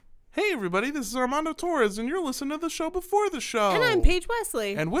Hey everybody, this is Armando Torres, and you're listening to the show before the show. And I'm Paige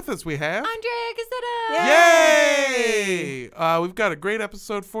Wesley. And with us we have... Andrea Gazzetta! Yay! We've got a great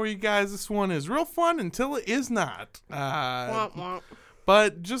episode for you guys. This one is real fun until it is not. Womp womp.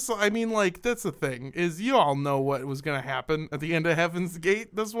 But just, that's the thing, is you all know what was going to happen at the end of Heaven's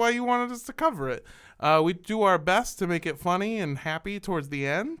Gate. That's why you wanted us to cover it. We do our best to make it funny and happy towards the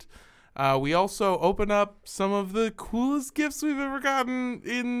end. We also open up some of the coolest gifts we've ever gotten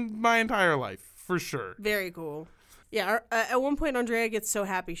in my entire life, for sure. Very cool. Yeah, at one point, Andrea gets so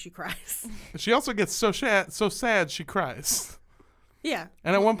happy she cries. She also gets so sad she cries. Yeah.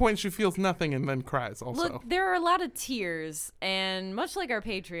 And at one point, she feels nothing and then cries also. Look, there are a lot of tears, and much like our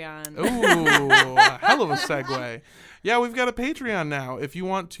Patreon. Ooh, a hell of a segue. Yeah, we've got a Patreon now. If you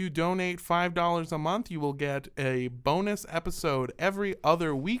want to donate $5 a month, you will get a bonus episode every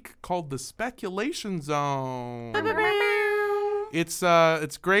other week called The Speculation Zone. It's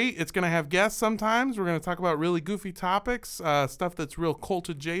great. It's going to have guests sometimes. We're going to talk about really goofy topics, stuff that's real cult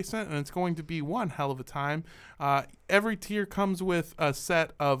adjacent, and it's going to be one hell of a time. Every tier comes with a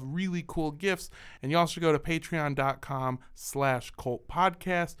set of really cool gifts, and you also go to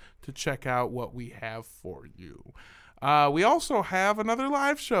patreon.com/cultpodcast to check out what we have for you. We also have another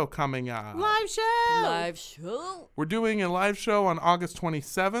live show coming up. Live show. We're doing a live show on August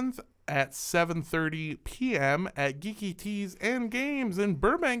 27th at 7:30 p.m. at Geeky Teas and Games in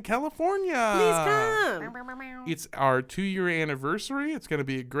Burbank, California. Please come. It's our 2-year anniversary. It's going to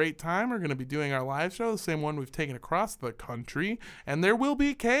be a great time. We're going to be doing our live show, the same one we've taken across the country, and there will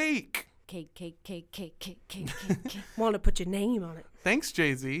be cake. Cake. Want to put your name on it. Thanks,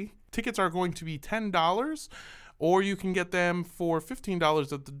 Jay-Z. Tickets are going to be $10. Or you can get them for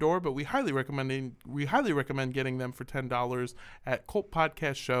 $15 at the door, but we highly recommend getting them for $10 at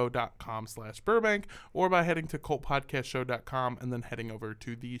cultpodcastshow.com/Burbank or by heading to cultpodcastshow.com and then heading over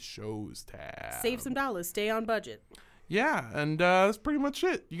to the shows tab. Save some dollars. Stay on budget. Yeah, and that's pretty much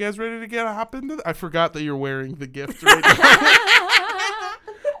it. You guys ready to hop into I forgot that you're wearing the gift right now.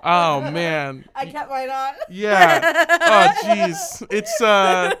 Oh, man. I kept mine on. Yeah. Oh, jeez. It's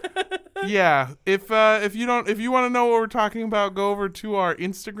yeah. If you want to know what we're talking about, go over to our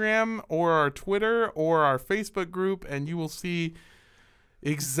Instagram or our Twitter or our Facebook group, and you will see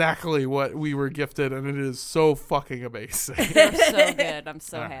exactly what we were gifted, and it is so fucking amazing. They're so good. I'm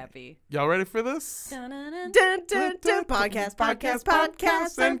so happy. Y'all ready for this? Dun, dun, dun. Podcast,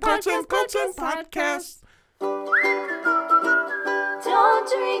 and podcast. Don't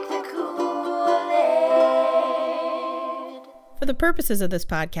drink the Kool-Aid. For the purposes of this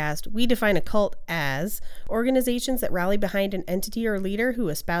podcast, we define a cult as organizations that rally behind an entity or leader who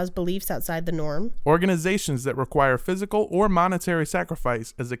espouse beliefs outside the norm. Organizations that require physical or monetary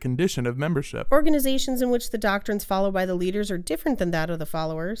sacrifice as a condition of membership. Organizations in which the doctrines followed by the leaders are different than that of the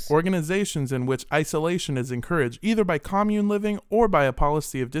followers. Organizations in which isolation is encouraged either by commune living or by a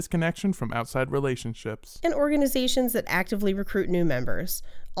policy of disconnection from outside relationships. And organizations that actively recruit new members.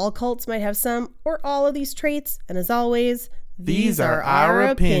 All cults might have some or all of these traits, and as always, these are our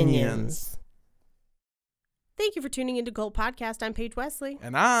opinions. Thank you for tuning into Cult Podcast. I'm Paige Wesley.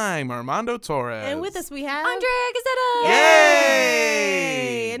 And I'm Armando Torres. And with us we have... Andrea Gazzetta!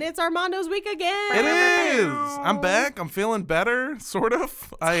 Yay! And it's Armando's week again. It is! I'm back. I'm feeling better, sort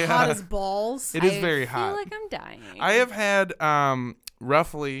of. Hot as balls. It is very hot. I feel like I'm dying. I have had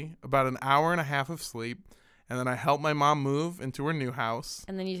roughly about an hour and a half of sleep. And then I helped my mom move into her new house.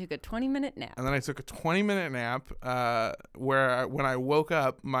 And then you took a 20-minute nap. And then I took a 20-minute nap where when I woke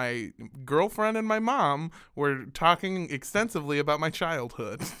up, my girlfriend and my mom were talking extensively about my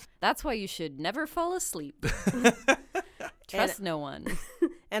childhood. That's why you should never fall asleep. Trust no one.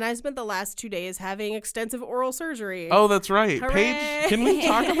 And I spent the last 2 days having extensive oral surgery. Oh, that's right. Hooray. Paige, can we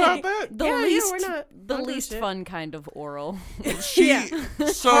talk about that? The least fun kind of oral.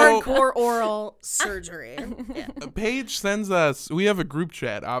 Hardcore oral surgery. Yeah. Paige sends us, we have a group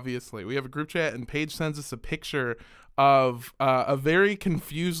chat, obviously. We have a group chat, and Paige sends us a picture of a very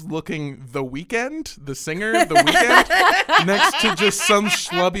confused looking The Weeknd, the singer, The Weeknd, next to just some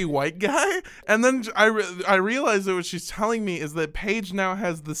schlubby white guy. And then I realized that what she's telling me is that Paige now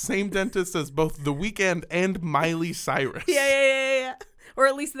has the same dentist as both The Weeknd and Miley Cyrus. Yeah. Or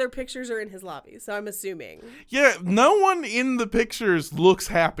at least their pictures are in his lobby, so I'm assuming. Yeah, no one in the pictures looks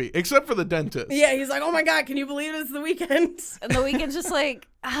happy, except for the dentist. Yeah, he's like, oh my God, can you believe it's The Weeknd? And The Weeknd's just like,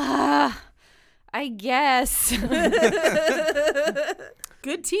 I guess.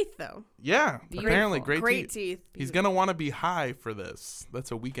 Good teeth, though. Yeah, Beautiful. apparently great teeth. teeth. He's going to want to be high for this.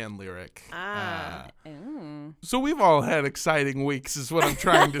 That's a Weekend lyric. Ooh. So we've all had exciting weeks is what I'm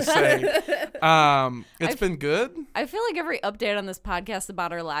trying to say. It's been good. I feel like every update on this podcast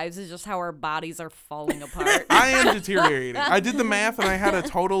about our lives is just how our bodies are falling apart. I am deteriorating. I did the math and I had a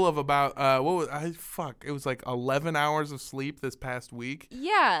total of about it was like 11 hours of sleep this past week.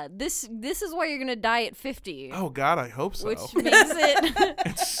 Yeah, this is why you're gonna die at 50. Oh God, I hope so. Which makes it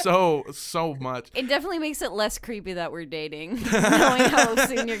It's so much. it definitely makes it less creepy that we're dating, knowing how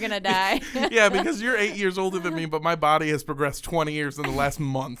soon you're gonna die. Yeah, because you're 8 years older than me, but my body has progressed 20 years in the last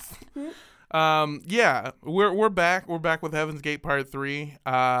month. Yeah, we're back. We're back with Heaven's Gate Part 3.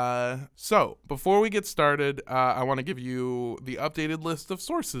 So before we get started, I want to give you the updated list of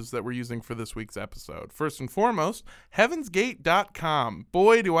sources that we're using for this week's episode. First and foremost, heavensgate.com.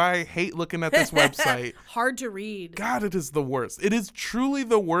 Boy, do I hate looking at this website. Hard to read. God, it is the worst. It is truly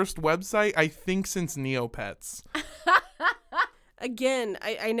the worst website, I think, since Neopets. Again,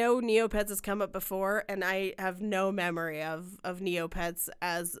 I know Neopets has come up before, and I have no memory of Neopets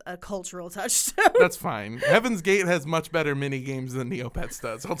as a cultural touchstone. That's fine. Heaven's Gate has much better mini games than Neopets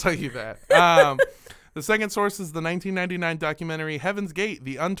does. I'll tell you that. The second source is the 1999 documentary Heaven's Gate,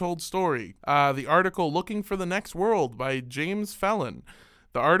 The Untold Story. The article Looking for the Next World by James Fallon.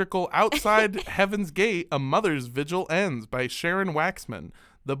 The article Outside Heaven's Gate, A Mother's Vigil Ends by Sharon Waxman.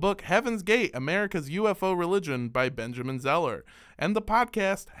 The book Heaven's Gate, America's UFO Religion by Benjamin Zeller. And the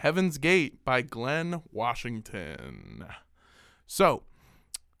podcast Heaven's Gate by Glenn Washington. So,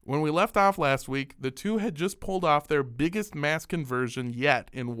 when we left off last week, the two had just pulled off their biggest mass conversion yet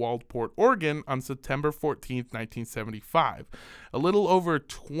in Waldport, Oregon on September 14th, 1975. A little over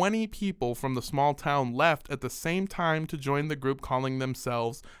 20 people from the small town left at the same time to join the group calling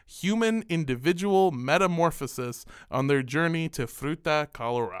themselves Human Individual Metamorphosis on their journey to Fruita,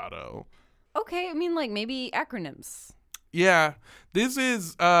 Colorado. Okay, I mean, like, maybe acronyms. Yeah, this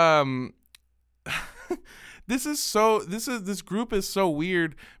is this group is so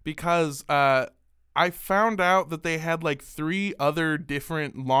weird because I found out that they had like 3 other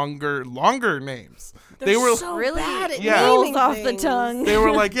different longer names. They're they were so really bad at Yeah. naming rolls off the things. tongue. they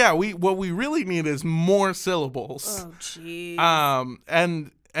were like, yeah, what we really need is more syllables. Oh, jeez.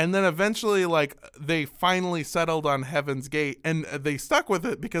 And then eventually, like, they finally settled on Heaven's Gate, and they stuck with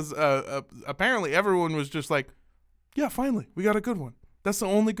it because apparently everyone was just like, yeah, finally, we got a good one. That's the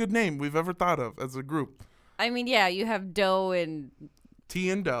only good name we've ever thought of as a group. I mean, yeah, you have Doe and Tea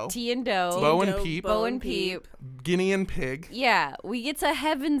and Doe, T and Doe. Bo and Peep, Bo and Peep. Guinea and Pig. Yeah, we get to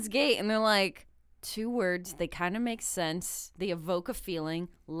Heaven's Gate, and they're like, 2 words. They kind of make sense. They evoke a feeling.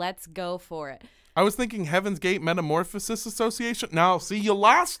 Let's go for it. I was thinking Heaven's Gate Metamorphosis Association. No, see, you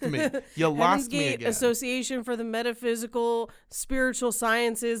lost me. You Heaven's lost me Gate again. Association for the Metaphysical Spiritual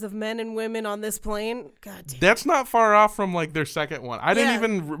Sciences of Men and Women on this plane. God damn. That's not far off from like their second one. I didn't Yeah.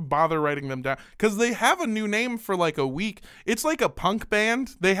 even bother writing them down because they have a new name for like a week. It's like a punk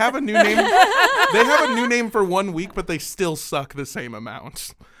band. They have a new name. They have a new name for 1 week, but they still suck the same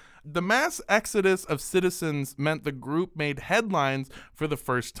amount. The mass exodus of citizens meant the group made headlines for the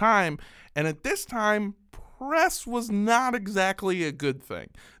first time, and at this time, press was not exactly a good thing.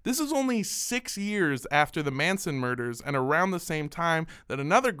 This is only 6 years after the Manson murders and around the same time that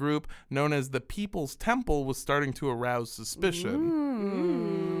another group known as the People's Temple was starting to arouse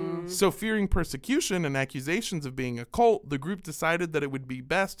suspicion. So fearing persecution and accusations of being a cult, the group decided that it would be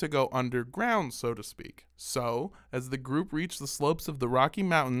best to go underground, so to speak. So, as the group reached the slopes of the Rocky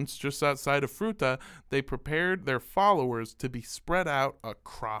Mountains just outside of Fruita, they prepared their followers to be spread out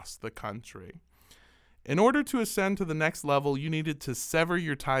across the country. In order to ascend to the next level, you needed to sever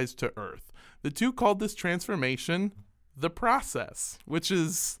your ties to Earth. The two called this transformation the process, which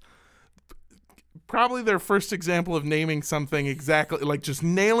is probably their first example of naming something exactly, like just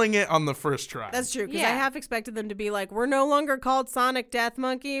nailing it on the first try. That's true, because Yeah. I half expected them to be like, we're no longer called Sonic Death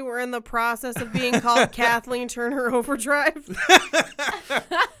Monkey. We're in the process of being called Kathleen Turner Overdrive.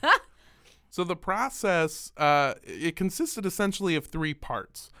 So the process, it consisted essentially of 3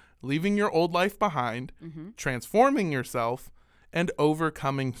 parts: leaving your old life behind, transforming yourself, and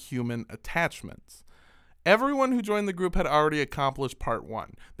overcoming human attachments. Everyone who joined the group had already accomplished part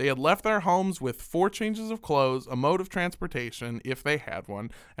 1. They had left their homes with 4 changes of clothes, a mode of transportation, if they had one,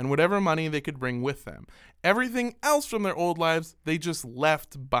 and whatever money they could bring with them. Everything else from their old lives, they just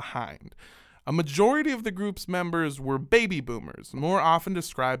left behind. A majority of the group's members were baby boomers, more often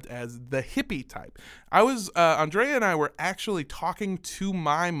described as the hippie type. Andrea and I were actually talking to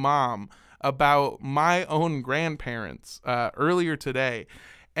my mom about my own grandparents earlier today,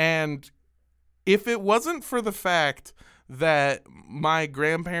 and if it wasn't for the fact that my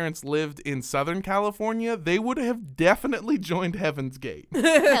grandparents lived in Southern California, they would have definitely joined Heaven's Gate. Hell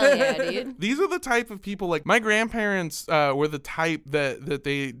yeah, dude. These are the type of people, like my grandparents were the type that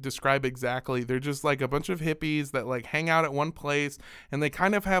they describe exactly. They're just like a bunch of hippies that like hang out at one place, and they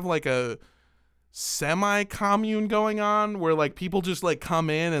kind of have like a semi-commune going on where like people just like come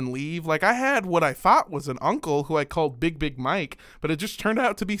in and leave. Like I had what I thought was an uncle who I called Big Mike, but it just turned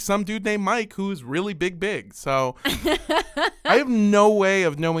out to be some dude named Mike who's really big. So I have no way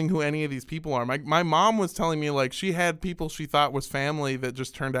of knowing who any of these people are. My mom was telling me like she had people she thought was family that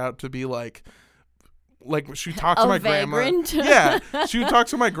just turned out to be like she talked to my vagrant? grandma. Yeah, she would talk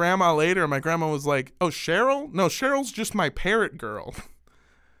to my grandma later, and my grandma was like, "Oh, Cheryl? No, Cheryl's just my parrot girl."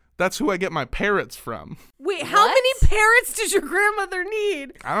 That's who I get my parrots from. Wait, how many parrots did your grandmother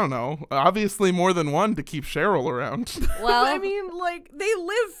need? I don't know. Obviously more than one to keep Cheryl around. Well, I mean, like, they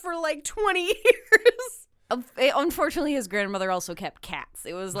lived for like 20 years. Unfortunately, his grandmother also kept cats.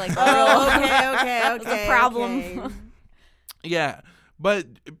 It was like, Okay. was a problem. Okay. Yeah. But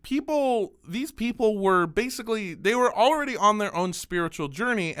these people were basically, they were already on their own spiritual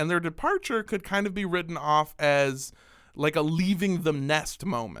journey, and their departure could kind of be written off as like a leaving the nest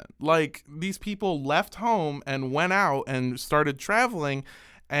moment. Like these people left home and went out and started traveling,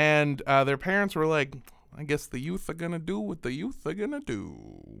 and their parents were like, I guess the youth are gonna do what the youth are gonna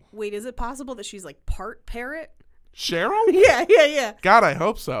do. Wait, is it possible that she's like part parrot? Cheryl? Yeah. God, I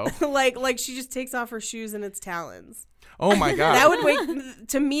hope so. like she just takes off her shoes and its talons. Oh my God. That would make,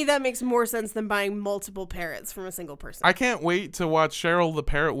 to me, that makes more sense than buying multiple parrots from a single person. I can't wait to watch Cheryl the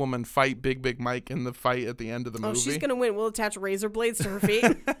Parrot Woman fight Big Mike in the fight at the end of the movie. Oh, she's gonna win. We'll attach razor blades to her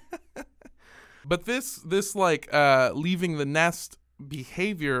feet. But this like leaving the nest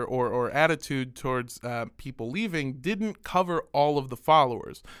behavior or attitude towards people leaving didn't cover all of the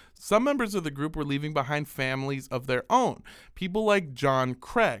followers. Some members of the group were leaving behind families of their own. People like John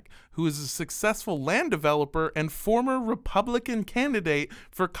Craig, who is a successful land developer and former Republican candidate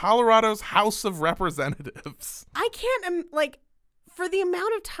for Colorado's House of Representatives. I can't, for the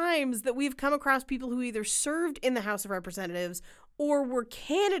amount of times that we've come across people who either served in the House of Representatives or were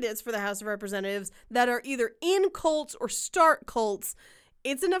candidates for the House of Representatives that are either in cults or start cults,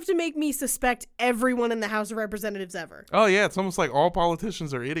 it's enough to make me suspect everyone in the House of Representatives ever. Oh yeah, it's almost like all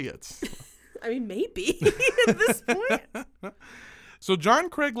politicians are idiots. I mean, maybe at this point. So John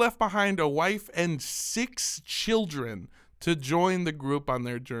Craig left behind a wife and 6 children to join the group on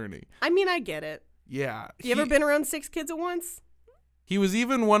their journey. I mean, I get it. Yeah. You ever been around 6 kids at once? He was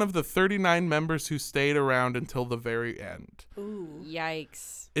even one of the 39 members who stayed around until the very end. Ooh.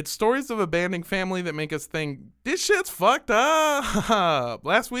 Yikes. It's stories of abandoning family that make us think, this shit's fucked up.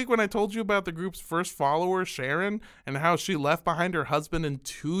 Last week when I told you about the group's first follower, Sharon, and how she left behind her husband and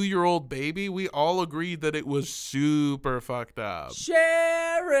 2-year-old baby, we all agreed that it was super fucked up.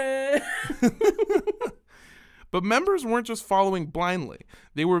 Sharon! But members weren't just following blindly.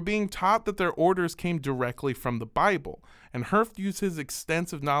 They were being taught that their orders came directly from the Bible. And Herft used his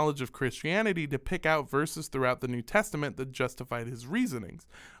extensive knowledge of Christianity to pick out verses throughout the New Testament that justified his reasonings,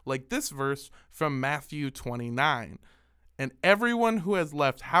 like this verse from Matthew 29. And everyone who has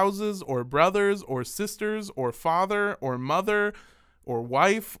left houses or brothers or sisters or father or mother or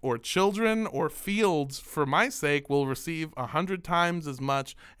wife or children or fields for my sake will receive 100 times as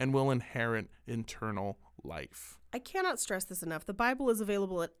much and will inherit eternal life. I cannot stress this enough. The Bible is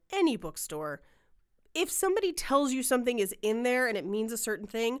available at any bookstore. If somebody tells you something is in there and it means a certain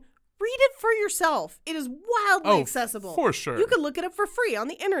thing, read it for yourself. It is wildly accessible. For sure. You can look it up for free on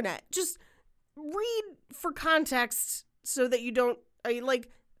the internet. Just read for context so that you don't,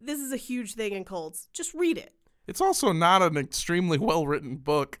 this is a huge thing in cults. Just read it. It's also not an extremely well-written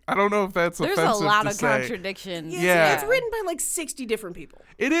book. I don't know if that's There's offensive a lot to of say. contradictions. Yeah. It's written by 60 different people.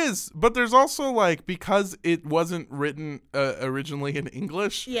 It is, but there's also because it wasn't written originally in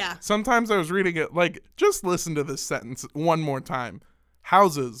English. Yeah. Sometimes I was reading it just listen to this sentence one more time.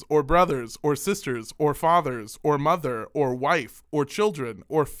 Houses or brothers or sisters or fathers or mother or wife or children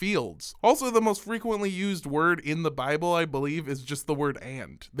or fields. Also, the most frequently used word in the Bible, I believe, is just the word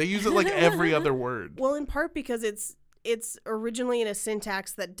and. They use it like every other word. Well, in part because it's originally in a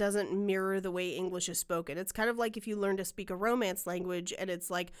syntax that doesn't mirror the way English is spoken. It's kind of like if you learn to speak a Romance language and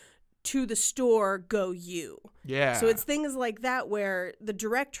it's like, to the store, go you. Yeah. So it's things like that where the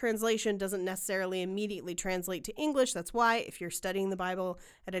direct translation doesn't necessarily immediately translate to English. That's why if you're studying the Bible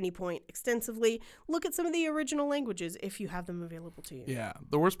at any point extensively, look at some of the original languages if you have them available to you. Yeah.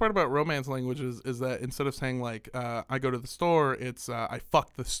 The worst part about Romance languages is that instead of saying I go to the store, it's I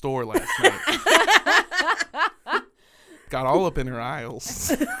fucked the store last night. Got all up in her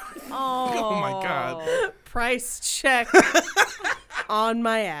aisles. Oh Oh my God. price check on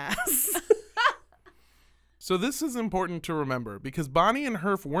my ass. So this is important to remember because Bonnie and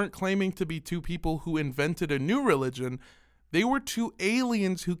Herf weren't claiming to be two people who invented a new religion. They were two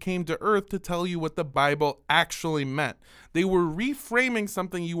aliens who came to Earth to tell you what the Bible actually meant. They were reframing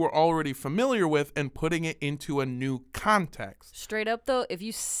something you were already familiar with and putting it into a new context. Straight up, though, if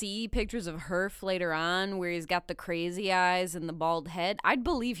you see pictures of Herf later on where he's got the crazy eyes and the bald head, I'd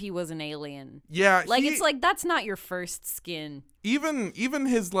believe he was an alien. Yeah. Like, it's like, that's not your first skin. Even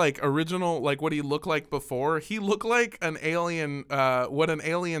his, like, original, like, what he looked like before, he looked like an alien, what an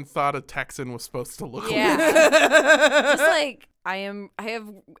alien thought a Texan was supposed to look like. Yeah. Just like, I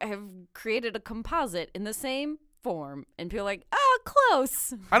have created a composite in the same form, and people are like, oh,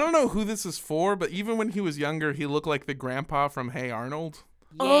 close. I don't know who this is for, but even when he was younger, he looked like the grandpa from Hey Arnold.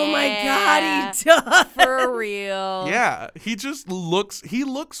 Yeah, Oh my God, he does. for real. Yeah, he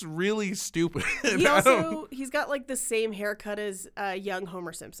looks really stupid. He's got like the same haircut as young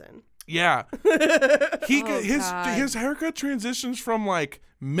Homer Simpson. Yeah. God. His haircut transitions from like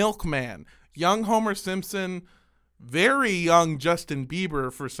milkman, young Homer Simpson, very young Justin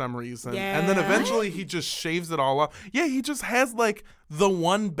Bieber for some reason. Yeah. And then eventually he just shaves it all off. Yeah, he just has like the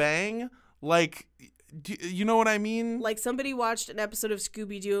one bang, like, you know what I mean? Like somebody watched an episode of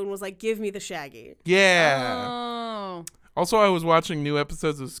Scooby-Doo and was like, give me the Shaggy. Yeah. Oh. Also, I was watching new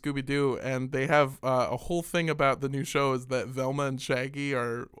episodes of Scooby-Doo, and they have a whole thing about the new show is that Velma and Shaggy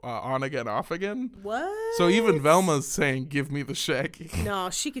are on again, off again. What? So even Velma's saying, give me the Shaggy. No,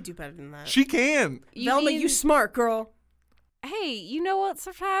 she could do better than that. She can. Velma, you smart, girl. Hey, you know what?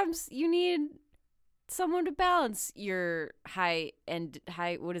 Sometimes you need someone to balance your high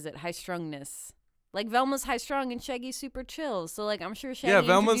strungness. Like Velma's high strung and Shaggy's super chill. So like I'm sure Shaggy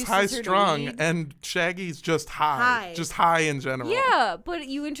Velma's high introduces her to strung weed. and Shaggy's just high. Just high in general. Yeah, but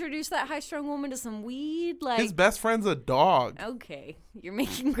you introduce that high strung woman to some weed, like His best friend's a dog. okay, you're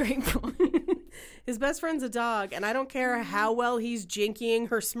making great points. His best friend's a dog, and I don't care how well he's jinkying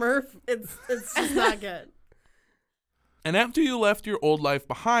her Smurf. It's just not good. And after you left your old life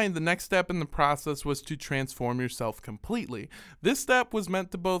behind, the next step in the process was to transform yourself completely. This step was meant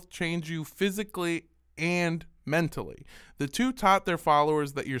to both change you physically and mentally. The two taught their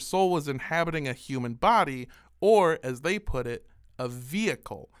followers that your soul was inhabiting a human body, or, as they put it, a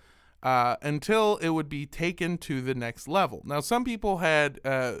vehicle, until it would be taken to the next level. Now, some people had...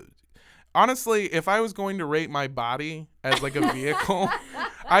 honestly, if I was going to rate my body as like a vehicle,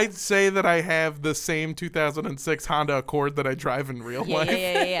 I'd say that I have the same 2006 Honda Accord that I drive in real life.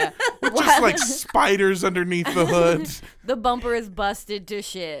 Yeah. With just like spiders underneath the hood. The bumper is busted to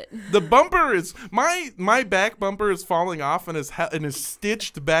shit. The bumper is my back bumper is falling off and is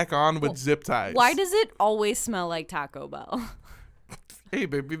stitched back on with zip ties. Why does it always smell like Taco Bell? Hey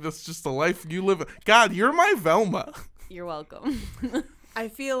baby, that's just the life you live. God, you're my Velma. You're welcome. I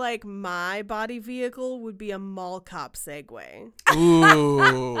feel like my body vehicle would be a mall cop Segway.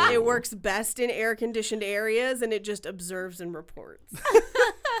 Ooh. It works best in air-conditioned areas, and it just observes and reports.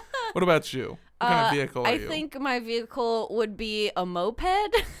 What about you? What kind of vehicle are you? I think my vehicle would be a moped.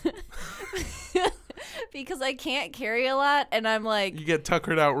 Because I can't carry a lot, and I'm like... You get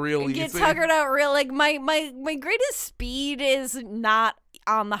tuckered out real easy. Get tuckered out real... Like, my greatest speed is not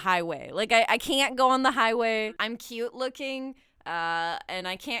on the highway. Like, I can't go on the highway. I'm cute looking, and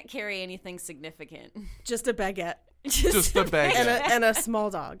I can't carry anything significant. Just a baguette. Just a baguette. And a small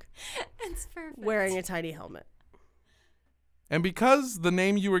dog. It's perfect. Wearing a tiny helmet. And because the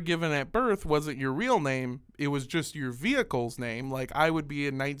name you were given at birth wasn't your real name, it was just your vehicle's name, like I would be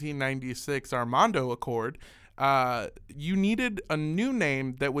in 1996 Armando Accord, you needed a new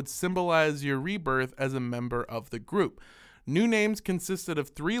name that would symbolize your rebirth as a member of the group. New names consisted of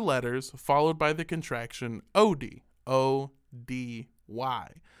 3 letters followed by the contraction OD, O-D-Y.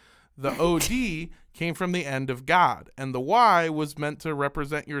 The OD came from the end of God, and the Y was meant to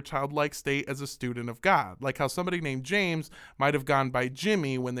represent your childlike state as a student of God, like how somebody named James might have gone by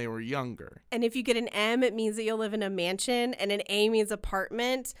Jimmy when they were younger. And if you get an M, it means that you'll live in a mansion, and an A means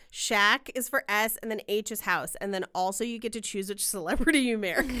apartment. Shack is for S, and then H is house. And then also you get to choose which celebrity you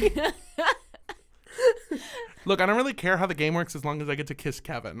marry. Look, I don't really care how the game works as long as I get to kiss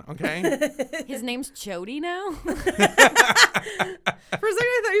Kevin, okay? His name's Jody now? For a second,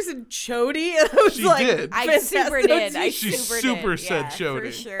 I thought you said Chody, and I was She like, did. I super did. She super said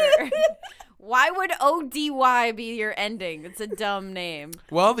Jody. For sure. Why would ODY be your ending? It's a dumb name.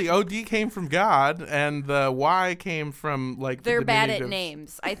 Well, the OD came from God, and the Y came from, like, They're the bad at diminutive.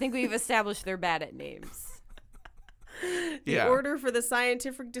 names. I think we've established they're bad at names. Yeah. The order for the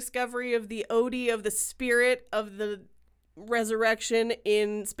scientific discovery of the Odie of the spirit of the resurrection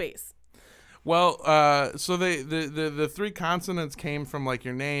in space. Well, so the three consonants came from like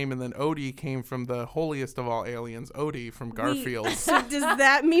your name, and then Odie came from the holiest of all aliens, Odie from Garfield. So does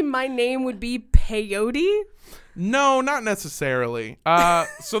that mean my name would be Peyote? No, not necessarily.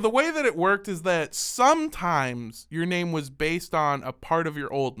 So the way that it worked is that sometimes your name was based on a part of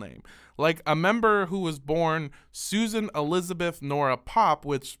your old name. Like a member who was born Susan Elizabeth Nora Pop,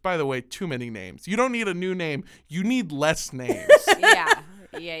 which, by the way, too many names. You don't need a new name. You need less names. Yeah.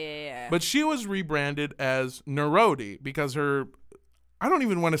 But she was rebranded as Nerodi because her, I don't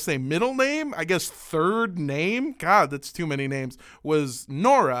even want to say middle name, I guess third name, God, that's too many names, was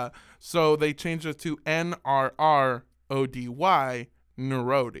Nora. So they changed it to Nrrody,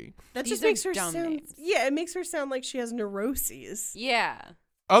 Nerodi. That These just are makes her dumb sound. names. Yeah, it makes her sound like she has neuroses. Yeah.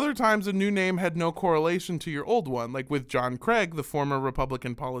 Other times, a new name had no correlation to your old one, like with John Craig, the former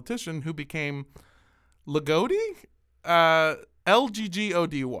Republican politician who became Lagodi?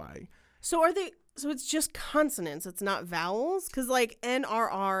 Lggody. So are they? So it's just consonants. It's not vowels, because like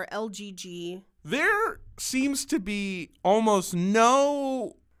NRR, LGG. There seems to be almost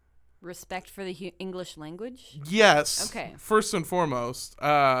no. Respect for the English language? Yes. Okay. First and foremost.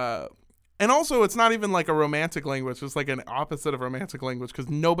 And also, it's not even like a romantic language. It's like an opposite of romantic language because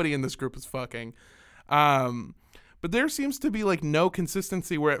nobody in this group is fucking. But there seems to be like no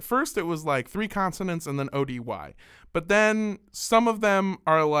consistency where at first it was like three consonants and then ODY. But then some of them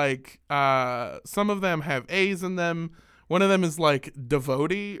are like, some of them have A's in them. One of them is like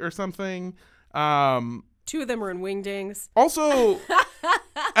devotee or something. Two of them are in wingdings. Also,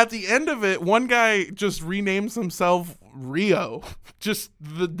 at the end of it, one guy just renames himself Rio. Just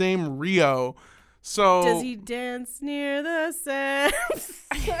the name Rio. So Does he dance near the sands?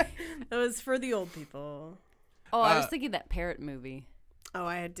 That was for the old people. Oh, I was thinking that parrot movie. Oh,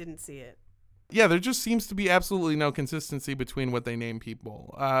 I didn't see it. yeah, there just seems to be absolutely no consistency between what they name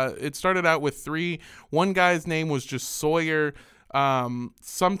people. It started out with three. One guy's name was just Sawyer.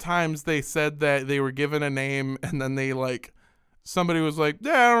 Sometimes they said that they were given a name and then they like somebody was like,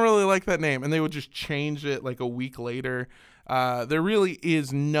 yeah, I don't really like that name, and they would just change it like a week later. There really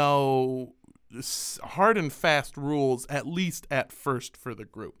is no hard and fast rules, at least at first, for the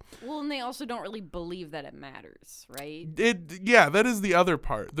group. Well, and they also don't really believe that it matters, right? Yeah, that is the other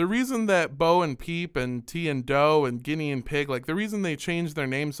part. The reason that Bo and Peep and T and Doe and Guinea and Pig, like the reason they changed their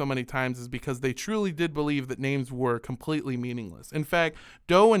names so many times is because they truly did believe that names were completely meaningless. In fact,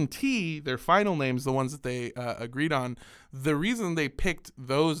 Doe and T, their final names, the ones that they agreed on, the reason they picked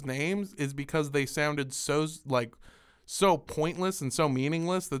those names is because they sounded so pointless and so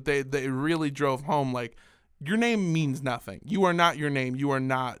meaningless that they really drove home like, your name means nothing. You are not your name. You are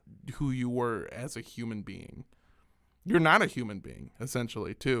not who you were as a human being. You're not a human being,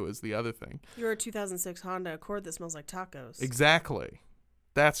 essentially, too, is the other thing. You're a 2006 Honda Accord that smells like tacos. Exactly.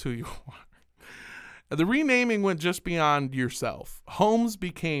 That's who you are. The renaming went just beyond yourself. Homes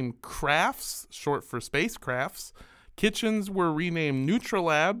became crafts, short for spacecrafts. Kitchens were renamed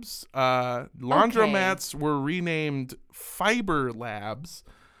Nutrilabs. Laundromats were renamed Fiber Labs.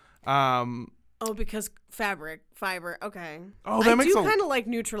 Oh, because fiber. Okay. Oh, that makes I do kind of like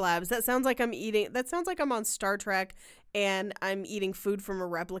Nutrilabs. That sounds like I'm on Star Trek and I'm eating food from a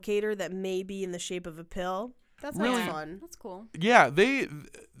replicator that may be in the shape of a pill. That sounds Really? fun. That's cool. Yeah,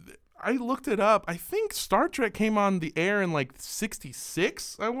 I looked it up. I think Star Trek came on the air in like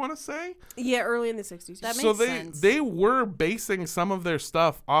 66, I want to say. Yeah, early in the 60s. That So makes sense. they were basing some of their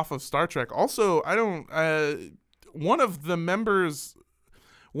stuff off of Star Trek. Also, one of the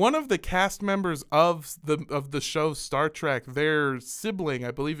cast members of the show Star Trek, their sibling, I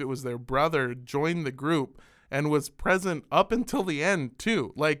believe it was their brother, joined the group and was present up until the end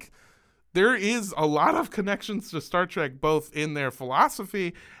too. Like, there is a lot of connections to Star Trek, both in their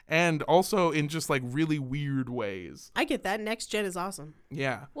philosophy and also in just like really weird ways. I get that. Next Gen is awesome.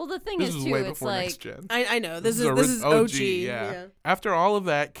 Yeah. Well, the thing This is is too, way it's before like Next Gen. I know. This is OG, OG. yeah. After all of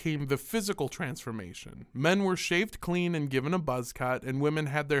that came the physical transformation. Men were shaved clean and given a buzz cut, and women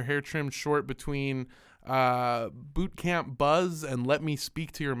had their hair trimmed short between boot camp buzz and let me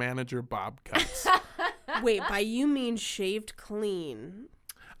speak to your manager bob cuts. Wait, by you mean shaved clean?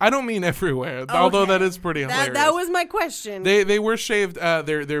 I don't mean everywhere, although that is pretty hilarious. That was my question. They were shaved.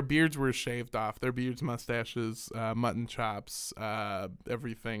 Their beards were shaved off. Their beards, mustaches, mutton chops,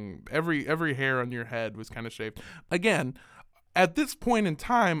 everything. Every hair on your head was kind of shaved. Again, at this point in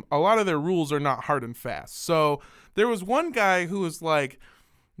time, a lot of their rules are not hard and fast. So there was one guy who was like,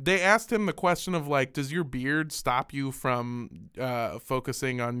 they asked him the question of like, does your beard stop you from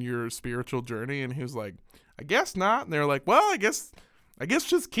focusing on your spiritual journey? And he was like, I guess not. And they're like, well, I guess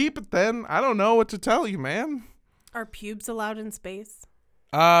just keep it then. I don't know what to tell you, man. Are pubes allowed in space?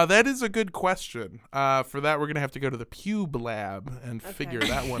 That is a good question. For that, we're going to have to go to the Pube Lab and figure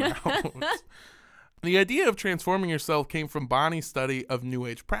that one out. The idea of transforming yourself came from Bonnie's study of New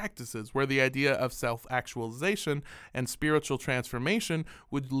Age practices, where the idea of self-actualization and spiritual transformation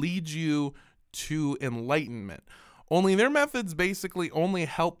would lead you to enlightenment. Only their methods basically only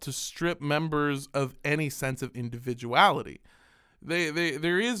help to strip members of any sense of individuality.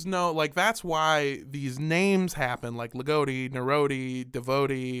 There is no, like, that's why these names happen, like Lagodi, Narodi,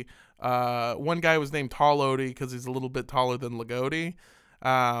 Devotee. One guy was named Tallodi because he's a little bit taller than Lagodi.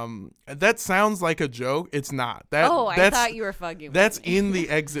 That sounds like a joke. It's not. I thought you were fucking with That's me. in the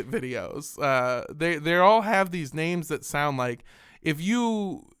exit videos. They all have these names that sound like, if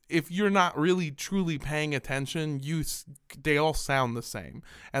you're not really truly paying attention, they all sound the same.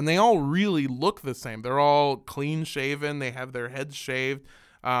 And they all really look the same. They're all clean shaven. They have their heads shaved.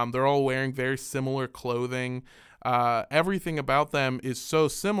 They're all wearing very similar clothing. Everything about them is so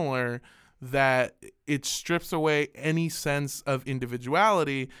similar that it strips away any sense of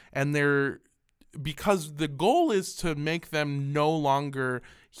individuality. And because the goal is to make them no longer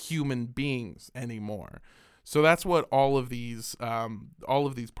human beings anymore. So that's what all of these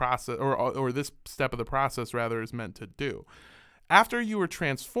process or this step of the process rather is meant to do. After you were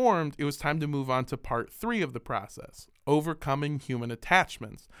transformed, it was time to move on to part 3 of the process, overcoming human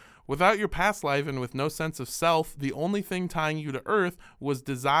attachments. Without your past life and with no sense of self, the only thing tying you to Earth was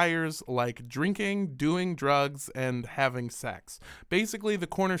desires like drinking, doing drugs, and having sex. Basically the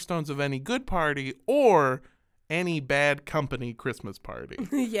cornerstones of any good party or any bad company Christmas party.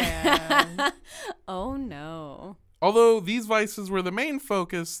 Yeah. Oh no. Although these vices were the main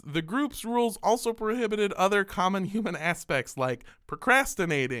focus, the group's rules also prohibited other common human aspects like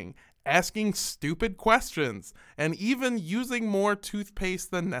procrastinating, asking stupid questions, and even using more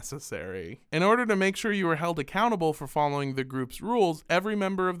toothpaste than necessary. In order to make sure you were held accountable for following the group's rules, every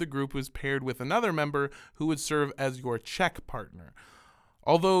member of the group was paired with another member who would serve as your check partner.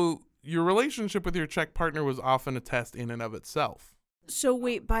 Although your relationship with your check partner was often a test in and of itself. So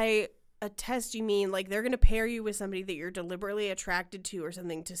wait, by a test you mean like they're going to pair you with somebody that you're deliberately attracted to or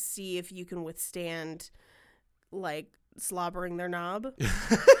something to see if you can withstand like slobbering their knob?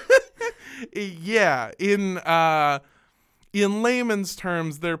 Yeah, in layman's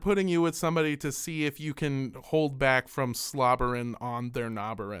terms, they're putting you with somebody to see if you can hold back from slobbering on their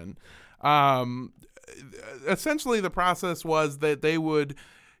knobberin. Essentially, the process was that they would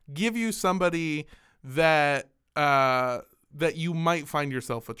give you somebody that you might find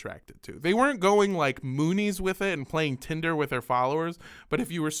yourself attracted to. They weren't going like Moonies with it and playing Tinder with their followers, but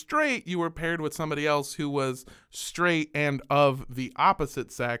if you were straight, you were paired with somebody else who was straight and of the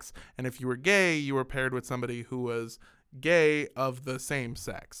opposite sex, and if you were gay, you were paired with somebody who was gay of the same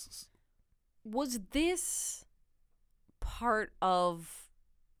sex. Was this part of,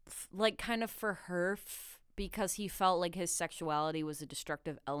 like, kind of for her because he felt like his sexuality was a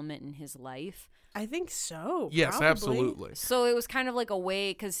destructive element in his life? I think so. Yes, probably. absolutely. So it was kind of like a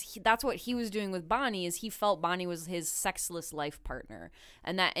way, because that's what he was doing with Bonnie, is he felt Bonnie was his sexless life partner,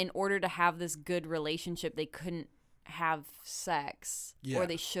 and that in order to have this good relationship, they couldn't have sex, or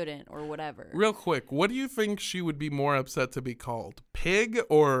they shouldn't, or whatever. Real quick, what do you think she would be more upset to be called? Pig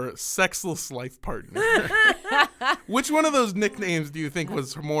or sexless life partner? Which one of those nicknames do you think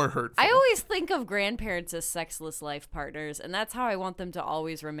was more hurtful? I always think of grandparents as sexless life partners, and that's how I want them to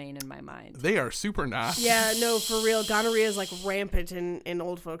always remain in my mind. They are super not. Yeah, no, for real. Gonorrhea is like rampant in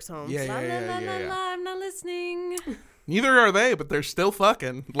old folks' homes. Yeah. I'm not listening. Neither are they, but they're still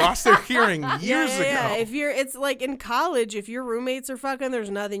fucking. Lost their hearing years ago. Yeah. It's like in college, if your roommates are fucking,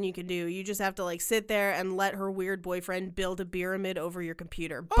 there's nothing you can do. You just have to like sit there and let her weird boyfriend build a pyramid over your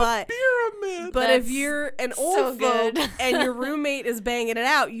computer. But pyramid. But That's if you're an so old folk good. and your roommate is banging it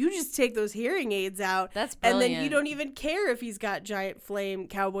out, you just take those hearing aids out. That's and brilliant. then you don't even care if he's got giant flame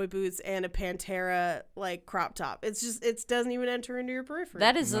cowboy boots and a Pantera like crop top. It doesn't even enter into your periphery.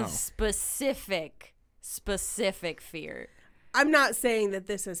 That is No. a specific fear. I'm not saying that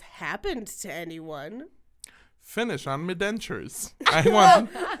this has happened to anyone. Finish on my dentures. I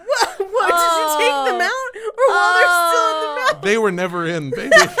want. What? Did you take them out? Or while they're still in the mouth? They were never in, baby.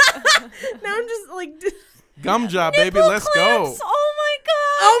 Now I'm just like... Gum job, baby. Let's go. Clamps. Oh my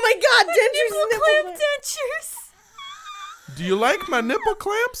god. Oh my god, dentures, Nipple clamp dentures. Do you like my nipple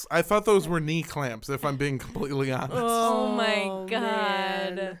clamps? I thought those were knee clamps, if I'm being completely honest. Oh my god.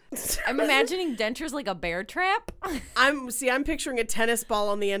 man. I'm imagining dentures like a bear trap. I'm picturing a tennis ball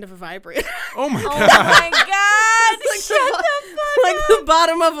on the end of a vibrator. Oh my Oh god. my god. Like Shut the fuck like the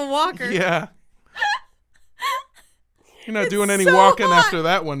bottom of a walker. Yeah. You're not doing any so walking hot. after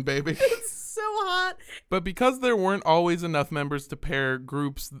that one, baby. It's so hot. not. But because there weren't always enough members to pair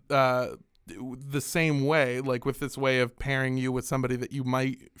groups the same way, like with this way of pairing you with somebody that you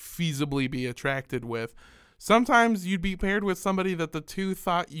might feasibly be attracted with, sometimes you'd be paired with somebody that the two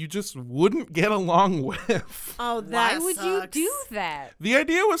thought you just wouldn't get along with. Oh, that Why would sucks. you do that? The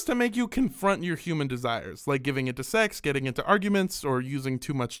idea was to make you confront your human desires, like giving into sex, getting into arguments, or using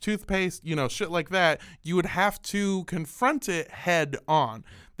too much toothpaste, shit like that. You would have to confront it head on.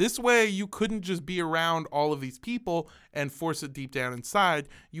 This way, you couldn't just be around all of these people and force it deep down inside.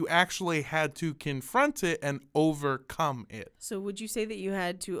 You actually had to confront it and overcome it. So would you say that you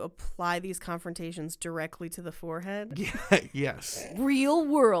had to apply these confrontations directly to the forehead? Yeah, yes. Real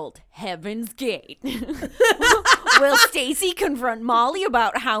world Heaven's Gate. Will Stacy confront Molly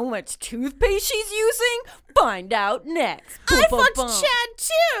about how much toothpaste she's using? Find out next. I fucked Bum. Chad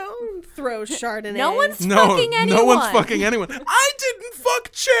too. Throw Chardonnay. No one's No, fucking anyone. no one's fucking anyone. I didn't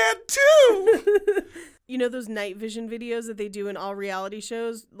fuck Chad too. You know those night vision videos that they do in all reality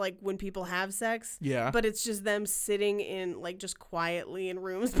shows, like when people have sex? Yeah. But it's just them sitting in, like, just quietly in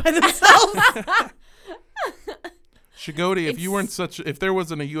rooms by themselves. Shigoti, if there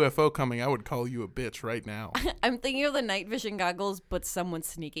wasn't a UFO coming, I would call you a bitch right now. I'm thinking of the night vision goggles, but someone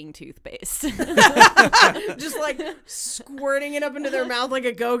sneaking toothpaste. Just, like, squirting it up into their mouth like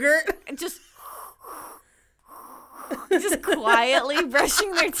a Go-Gurt. just quietly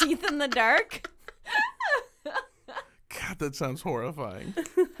brushing their teeth in the dark. God, that sounds horrifying.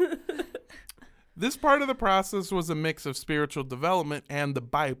 This part of the process was a mix of spiritual development and the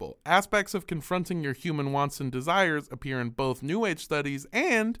Bible. Aspects of confronting your human wants and desires appear in both New Age studies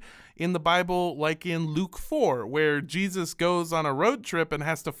and in the Bible, like in Luke 4, where Jesus goes on a road trip and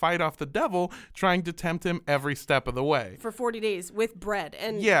has to fight off the devil, trying to tempt him every step of the way. For 40 days with bread.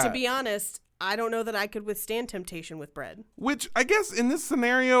 And Yeah. to be honest, I don't know that I could withstand temptation with bread. Which, I guess, in this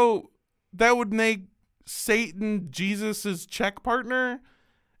scenario, that would make Satan Jesus's check partner.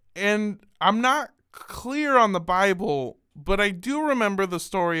 And I'm not clear on the Bible, but I do remember the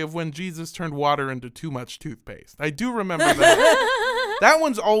story of when Jesus turned water into too much toothpaste. I do remember that. That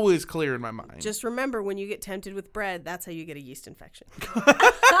one's always clear in my mind. Just remember, when you get tempted with bread, that's how you get a yeast infection.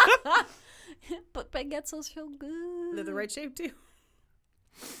 But baguettes are so good. They're the right shape, too.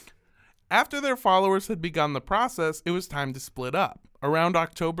 After their followers had begun the process, it was time to split up. Around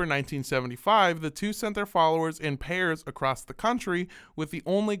October 1975, the two sent their followers in pairs across the country, with the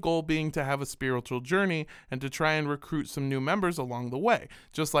only goal being to have a spiritual journey and to try and recruit some new members along the way,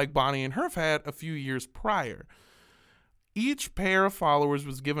 just like Bonnie and Herf had a few years prior. Each pair of followers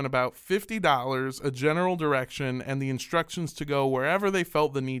was given about $50, a general direction, and the instructions to go wherever they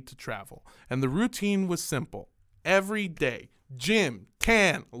felt the need to travel. And the routine was simple. Every day, gym,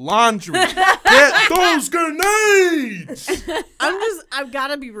 can, laundry, get those grenades! I've got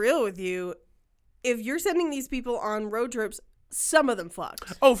to be real with you. If you're sending these people on road trips, some of them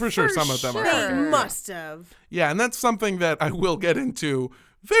fucked. Oh, for sure, some of them are. They Sure. must have. Yeah, and that's something that I will get into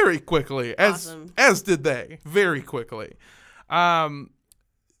very quickly, Awesome. as did they, very quickly. The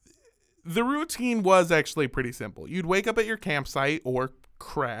routine was actually pretty simple. You'd wake up at your campsite or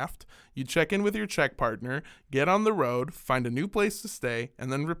craft, you'd check in with your check partner, get on the road, find a new place to stay,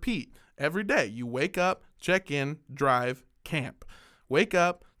 and then repeat. Every day, you wake up, check in, drive, camp. Wake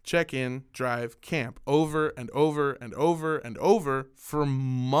up, check in, drive, camp. Over and over and over and over for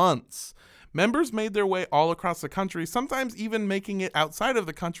months. Members made their way all across the country, sometimes even making it outside of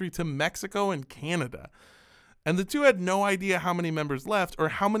the country to Mexico and Canada. And the two had no idea how many members left or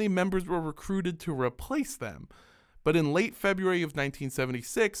how many members were recruited to replace them. But in late February of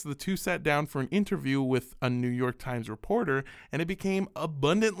 1976, the two sat down for an interview with a New York Times reporter, and it became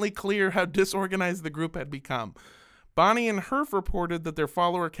abundantly clear how disorganized the group had become. Bonnie and Herf reported that their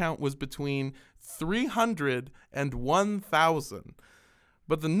follower count was between 300 and 1,000,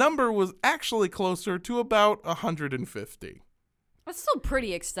 but the number was actually closer to about 150. That's still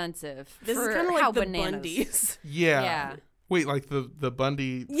pretty extensive. This is for kind of how like the bananas. Bundys. Yeah. Yeah. Wait, like the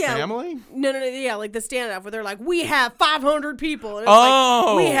Bundy Yeah. family? No, yeah, like the standoff where they're like, we have 500 people. And it's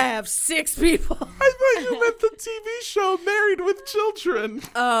Oh. like, we have 6 people. I thought you meant the TV show Married with Children.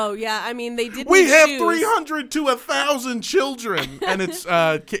 Oh, yeah, I mean, they didn't We have choose. 300 to 1,000 children. And it's,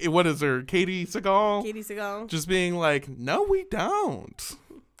 what is her, Katie Seagal? Katie Seagal. Just being like, no, we don't.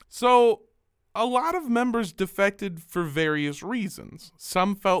 So a lot of members defected for various reasons.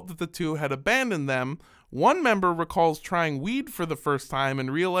 Some felt that the two had abandoned them. One member recalls trying weed for the first time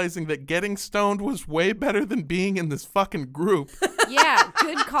and realizing that getting stoned was way better than being in this fucking group. Yeah,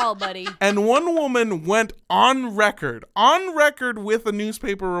 Good call, buddy. And one woman went on record with a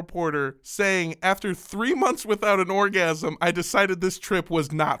newspaper reporter saying, after 3 months without an orgasm, I decided this trip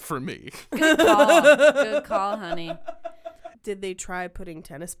was not for me. Good call. Good call, honey. Did they try putting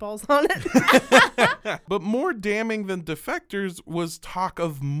tennis balls on it? But more damning than defectors was talk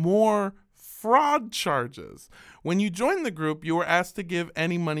of more fraud charges. When you joined the group, you were asked to give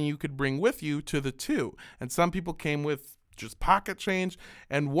any money you could bring with you to the two. And some people came with just pocket change.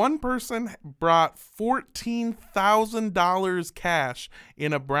 And one person brought $14,000 cash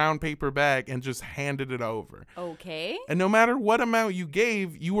in a brown paper bag and just handed it over. Okay. And no matter what amount you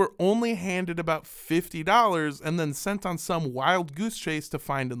gave, you were only handed about $50 and then sent on some wild goose chase to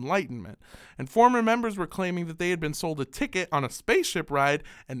find enlightenment. And former members were claiming that they had been sold a ticket on a spaceship ride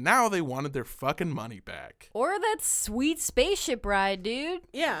and now they wanted their fucking money back. Or that sweet spaceship ride, dude.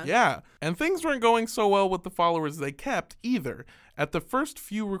 Yeah. Yeah, and things weren't going so well with the followers they kept either. At the first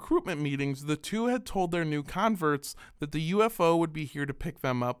few recruitment meetings, the two had told their new converts that the UFO would be here to pick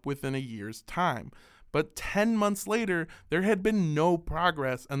them up within a year's time. But 10 months later, there had been no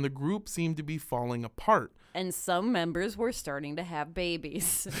progress and the group seemed to be falling apart. And some members were starting to have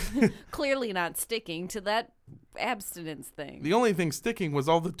babies. Clearly not sticking to that abstinence thing. The only thing sticking was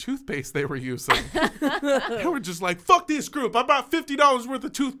all the toothpaste they were using. They were just like, fuck this group. I bought $50 worth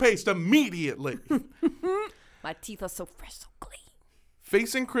of toothpaste immediately. My teeth are so fresh, so clean.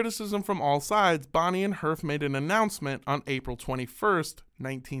 Facing criticism from all sides, Bonnie and Herf made an announcement on April 21st,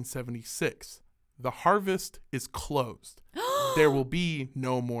 1976. The harvest is closed. There will be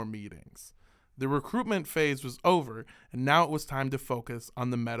no more meetings. The recruitment phase was over, and now it was time to focus on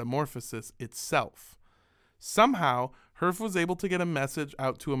the metamorphosis itself. Somehow, Herf was able to get a message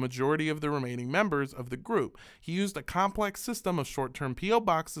out to a majority of the remaining members of the group. He used a complex system of short-term P.O.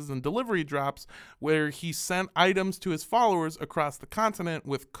 boxes and delivery drops where he sent items to his followers across the continent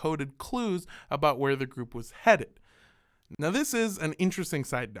with coded clues about where the group was headed. Now, this is an interesting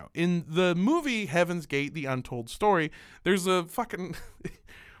side note. In the movie Heaven's Gate, The Untold Story, there's a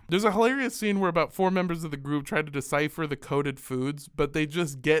hilarious scene where about 4 members of the group try to decipher the coded foods, but they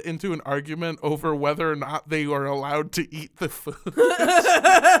just get into an argument over whether or not they are allowed to eat the food.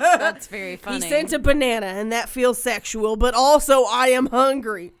 That's very funny. He sent a banana, and that feels sexual, but also I am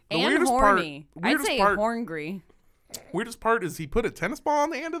hungry. And horny. I'd say horngry. Weirdest part is he put a tennis ball on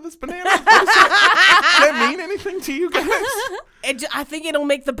the end of this banana. Does that mean anything to you guys? I think it'll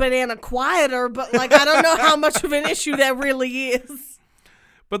make the banana quieter, but I don't know how much of an issue that really is.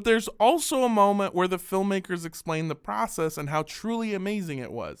 But there's also a moment where the filmmakers explain the process and how truly amazing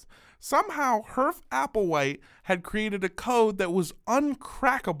it was. Somehow, Herf Applewhite had created a code that was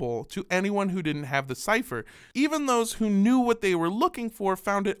uncrackable to anyone who didn't have the cipher. Even those who knew what they were looking for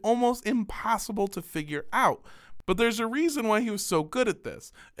found it almost impossible to figure out. But there's a reason why he was so good at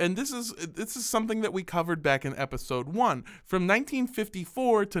this. And this is something that we covered back in episode 1. From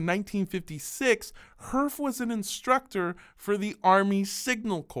 1954 to 1956, Herf was an instructor for the Army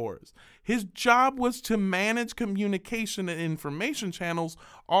Signal Corps. His job was to manage communication and information channels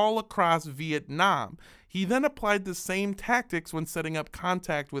all across Vietnam. He then applied the same tactics when setting up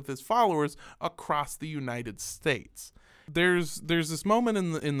contact with his followers across the United States. There's this moment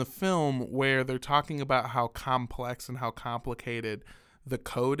in the film where they're talking about how complex and how complicated the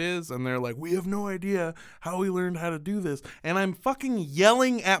code is, and they're like, we have no idea how we learned how to do this. And I'm fucking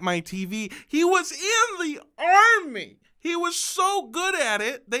yelling at my TV. He was in the Army. He was so good at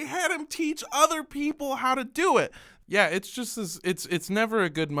it, they had him teach other people how to do it. Yeah, it's just it's never a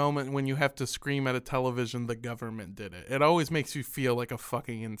good moment when you have to scream at a television the government did it. It always makes you feel like a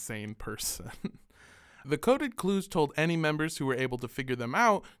fucking insane person. The coded clues told any members who were able to figure them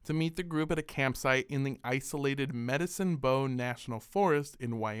out to meet the group at a campsite in the isolated Medicine Bow National Forest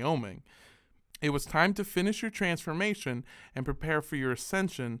in Wyoming. It was time to finish your transformation and prepare for your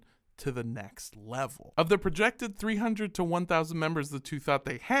ascension to the next level. Of the projected 300 to 1,000 members the two thought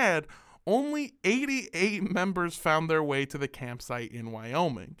they had, only 88 members found their way to the campsite in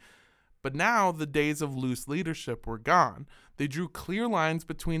Wyoming. But now the days of loose leadership were gone. They drew clear lines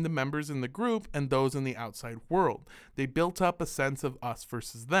between the members in the group and those in the outside world. They built up a sense of us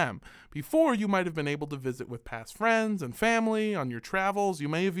versus them. Before, you might have been able to visit with past friends and family on your travels. You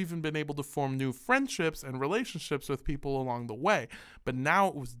may have even been able to form new friendships and relationships with people along the way. But now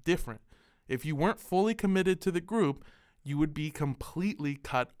it was different. If you weren't fully committed to the group, you would be completely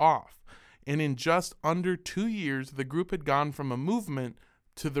cut off. And in just under 2 years, the group had gone from a movement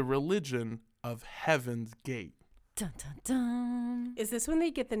to the religion of Heaven's Gate. Dun, dun, dun. Is this when they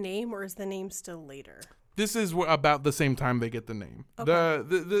get the name, or is the name still later? This is about the same time they get the name. Okay.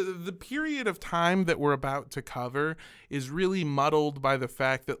 The period of time that we're about to cover is really muddled by the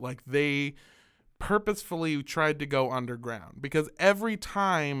fact that like they purposefully tried to go underground, because every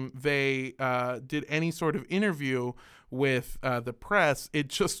time they did any sort of interview with the press, it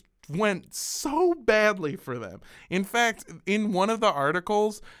just went so badly for them. In fact, in one of the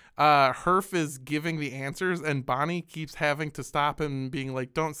articles, Herf is giving the answers and Bonnie keeps having to stop him being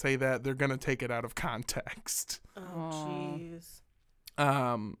like, don't say that, they're gonna take it out of context. Oh, jeez.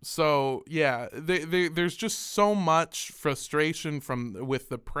 So yeah, there's just so much frustration with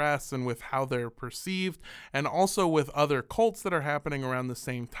the press and with how they're perceived, and also with other cults that are happening around the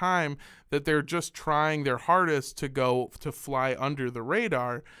same time, that they're just trying their hardest to fly under the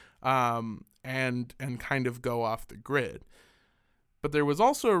radar, and kind of go off the grid. But there was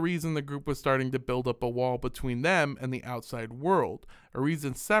also a reason the group was starting to build up a wall between them and the outside world, a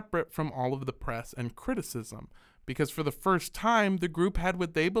reason separate from all of the press and criticism, because for the first time, the group had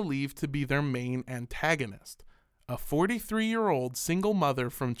what they believed to be their main antagonist, a 43-year-old single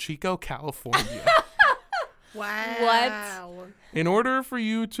mother from Chico, California. Wow. What? In order for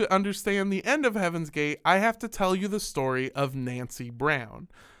you to understand the end of Heaven's Gate, I have to tell you the story of Nancy Brown.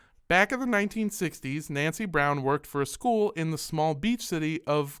 Back in the 1960s, Nancy Brown worked for a school in the small beach city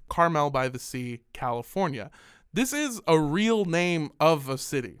of Carmel by the Sea, California. This is a real name of a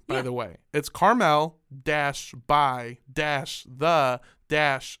city, by the way. It's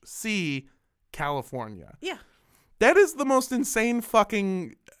Carmel-by-the-sea, California. Yeah. That is the most insane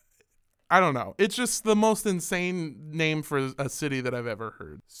fucking... I don't know. It's just the most insane name for a city that I've ever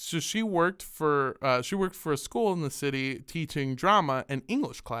heard. So she worked for a school in the city teaching drama and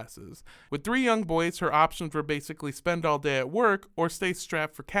English classes. With 3 young boys, her options were basically spend all day at work or stay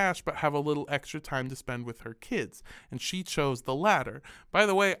strapped for cash but have a little extra time to spend with her kids. And she chose the latter. By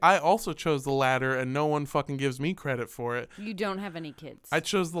the way, I also chose the latter and no one fucking gives me credit for it. You don't have any kids. I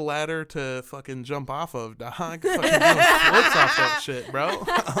chose the ladder to fucking jump off of, dog. Fucking doing flips off that shit, bro.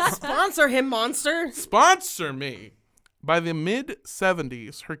 Sponsor him, monster. Sponsor me. By the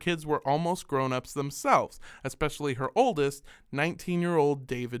mid-70s, her kids were almost grown-ups themselves, especially her oldest, 19-year-old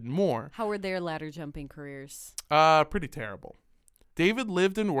David Moore. How were their ladder jumping careers? Pretty terrible. David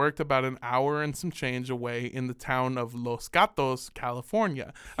lived and worked about an hour and some change away in the town of Los Gatos,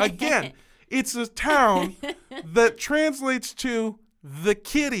 California. Again, it's a town that translates to the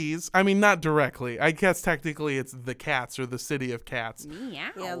kitties. I mean, not directly. I guess technically it's the cats or the city of cats. Meow.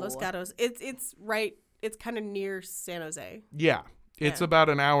 Yeah, Los Gatos. It's right. It's kind of near San Jose. Yeah. It's about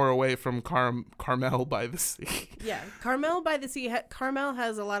an hour away from Carmel by the Sea. Yeah, Carmel by the Sea. Carmel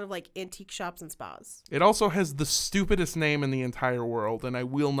has a lot of like antique shops and spas. It also has the stupidest name in the entire world, and I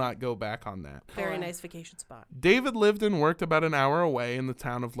will not go back on that. Very nice vacation spot. David lived and worked about an hour away in the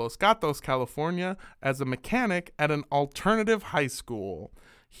town of Los Gatos, California, as a mechanic at an alternative high school.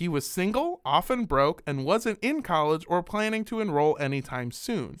 He was single, often broke, and wasn't in college or planning to enroll anytime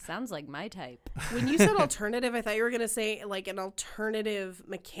soon. Sounds like my type. When you said alternative, I thought you were going to say like an alternative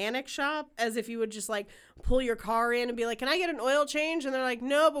mechanic shop, as if you would just like pull your car in and be like, can I get an oil change? And they're like,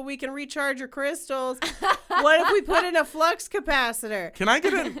 no, but we can recharge your crystals. What if we put in a flux capacitor? Can I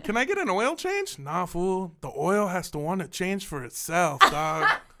get an oil change? Nah, fool. The oil has to want to change for itself, dog.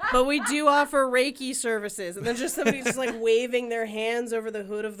 But we do offer Reiki services. And then just somebody just like waving their hands over the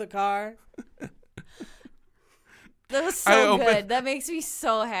hood of the car. That was so good. That makes me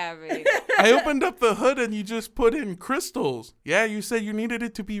so happy. I opened up the hood and you just put in crystals. Yeah, you said you needed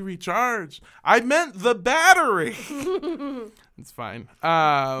it to be recharged. I meant the battery. It's fine.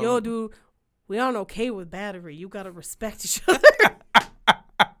 Yo, dude, we aren't okay with battery. You got to respect each other.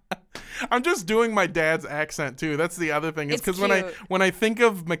 I'm just doing my dad's accent too. That's the other thing. It's because when I think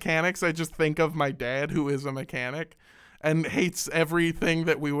of mechanics, I just think of my dad, who is a mechanic and hates everything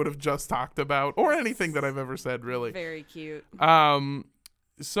that we would have just talked about or anything that I've ever said, really. Very cute.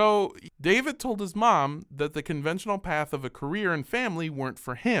 So David told his mom that the conventional path of a career and family weren't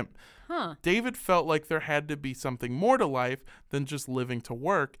for him. Huh. David felt like there had to be something more to life than just living to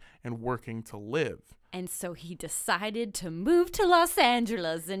work and working to live. And so he decided to move to Los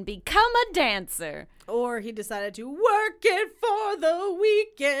Angeles and become a dancer. Or he decided to work it for the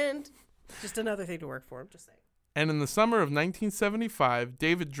weekend. Just another thing to work for, I'm just saying. And in the summer of 1975,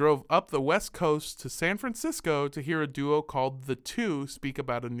 David drove up the West Coast to San Francisco to hear a duo called The Two speak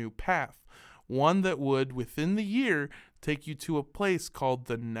about a new path, one that would, within the year, take you to a place called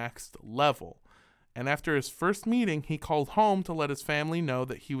the Next Level. And after his first meeting, he called home to let his family know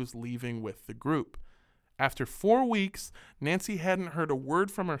that he was leaving with the group. After 4 weeks, Nancy hadn't heard a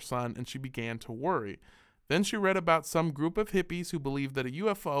word from her son, and she began to worry. Then she read about some group of hippies who believed that a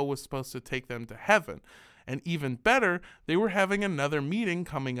UFO was supposed to take them to heaven. And even better, they were having another meeting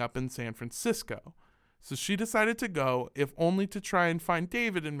coming up in San Francisco. So she decided to go, if only to try and find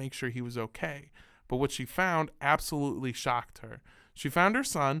David and make sure he was okay. But what she found absolutely shocked her. She found her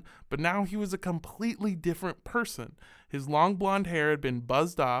son, but now he was a completely different person. His long blonde hair had been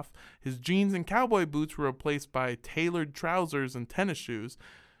buzzed off, his jeans and cowboy boots were replaced by tailored trousers and tennis shoes.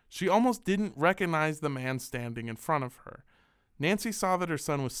 She almost didn't recognize the man standing in front of her. Nancy saw that her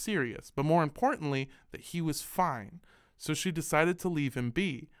son was serious, but more importantly, that he was fine. So she decided to leave him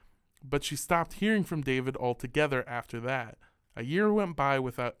be. But she stopped hearing from David altogether after that. A year went by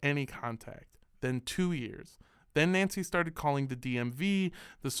without any contact. Then 2 years. Then Nancy started calling the DMV,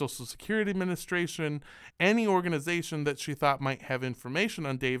 the Social Security Administration, any organization that she thought might have information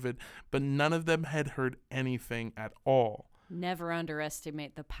on David, but none of them had heard anything at all. Never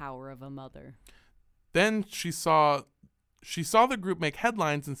underestimate the power of a mother. Then she saw the group make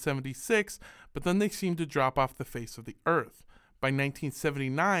headlines in 1976, but then they seemed to drop off the face of the earth. By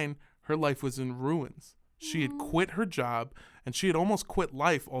 1979, her life was in ruins. She had quit her job, and she had almost quit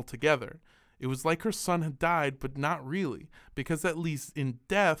life altogether. It was like her son had died, but not really, because at least in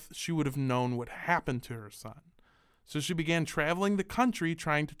death, she would have known what happened to her son. So she began traveling the country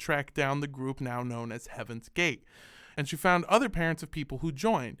trying to track down the group now known as Heaven's Gate. And she found other parents of people who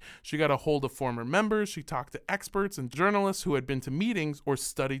joined. She got a hold of former members, she talked to experts and journalists who had been to meetings or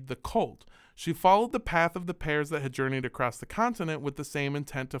studied the cult. She followed the path of the pairs that had journeyed across the continent with the same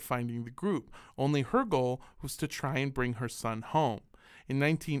intent of finding the group, only her goal was to try and bring her son home. In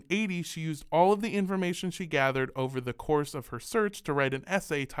 1980, she used all of the information she gathered over the course of her search to write an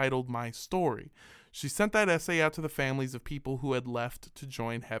essay titled My Story. She sent that essay out to the families of people who had left to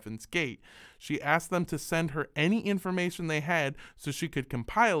join Heaven's Gate. She asked them to send her any information they had so she could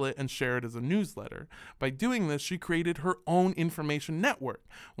compile it and share it as a newsletter. By doing this, she created her own information network,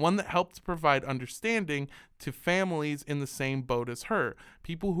 one that helped provide understanding to families in the same boat as her,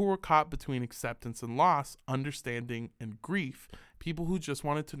 people who were caught between acceptance and loss, understanding and grief, people who just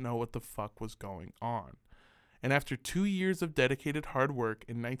wanted to know what the fuck was going on. And after 2 years of dedicated hard work,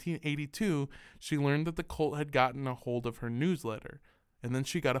 in 1982, she learned that the cult had gotten a hold of her newsletter. And then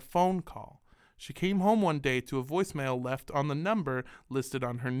she got a phone call. She came home one day to a voicemail left on the number listed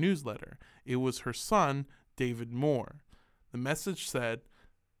on her newsletter. It was her son, David Moore. The message said,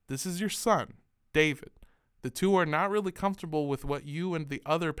 "This is your son, David. The two are not really comfortable with what you and the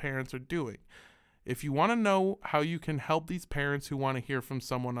other parents are doing. If you want to know how you can help these parents who want to hear from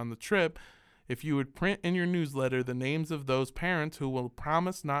someone on the trip, if you would print in your newsletter the names of those parents who will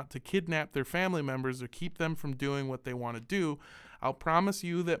promise not to kidnap their family members or keep them from doing what they want to do, I'll promise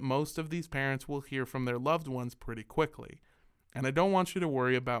you that most of these parents will hear from their loved ones pretty quickly. And I don't want you to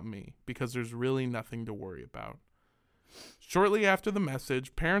worry about me, because there's really nothing to worry about." Shortly after the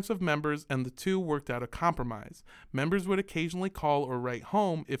message, parents of members and the two worked out a compromise. Members would occasionally call or write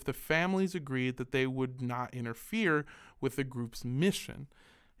home if the families agreed that they would not interfere with the group's mission.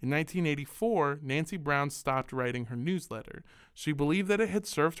 In 1984, Nancy Brown stopped writing her newsletter. She believed that it had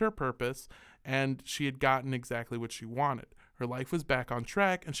served her purpose and she had gotten exactly what she wanted. Her life was back on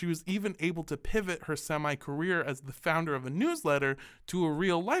track, and she was even able to pivot her semi-career as the founder of a newsletter to a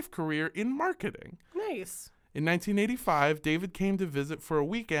real-life career in marketing. Nice. In 1985, David came to visit for a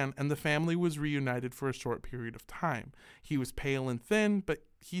weekend, and the family was reunited for a short period of time. He was pale and thin, but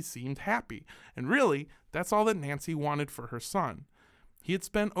he seemed happy. And really, that's all that Nancy wanted for her son. He had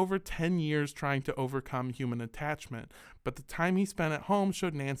spent over 10 years trying to overcome human attachment, but the time he spent at home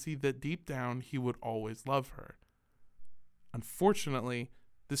showed Nancy that deep down he would always love her. Unfortunately,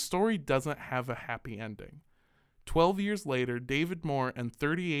 this story doesn't have a happy ending. 12 years later, David Moore and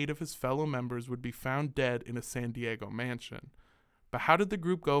 38 of his fellow members would be found dead in a San Diego mansion. But how did the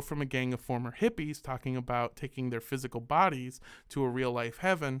group go from a gang of former hippies talking about taking their physical bodies to a real-life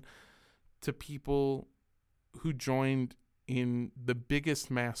heaven to people who joined in the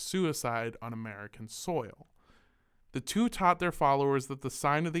biggest mass suicide on American soil? The two taught their followers that the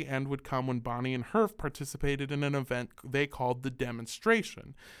sign of the end would come when Bonnie and Herf participated in an event they called the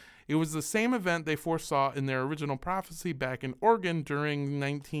Demonstration. It was the same event they foresaw in their original prophecy back in Oregon during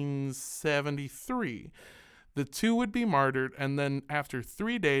 1973. The two would be martyred, and then after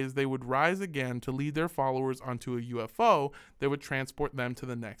 3 days, they would rise again to lead their followers onto a UFO that would transport them to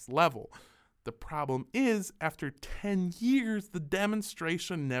the next level. The problem is, after 10 years, the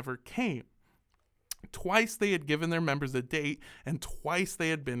demonstration never came. Twice they had given their members a date, and twice they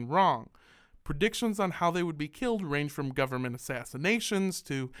had been wrong. Predictions on how they would be killed ranged from government assassinations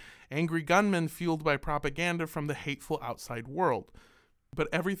to angry gunmen fueled by propaganda from the hateful outside world. But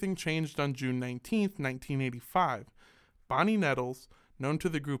everything changed on June 19th, 1985. Bonnie Nettles, known to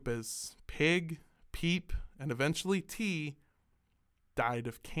the group as Pig, Peep, and eventually T, died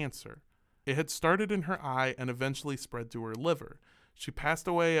of cancer. It had started in her eye and eventually spread to her liver. She passed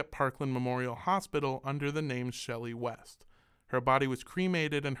away at Parkland Memorial Hospital under the name Shelley West. Her body was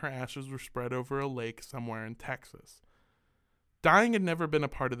cremated and her ashes were spread over a lake somewhere in Texas. Dying had never been a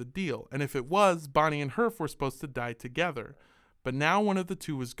part of the deal, and if it was, Bonnie and Herf were supposed to die together. But now one of the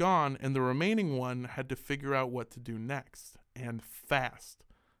two was gone, and the remaining one had to figure out what to do next, and fast.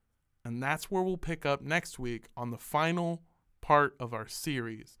 And that's where we'll pick up next week on the final part of our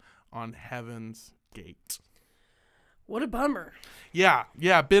series on Heaven's Gate. What a bummer. Yeah,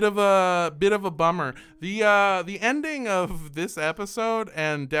 bit of a bummer. The ending of this episode,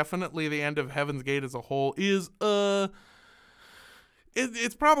 and definitely the end of Heaven's Gate as a whole, is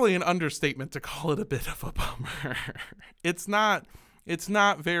it's probably an understatement to call it a bit of a bummer. It's not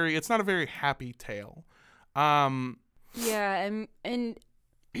a very happy tale. Yeah, and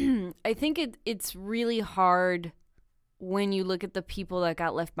I think it's really hard when you look at the people that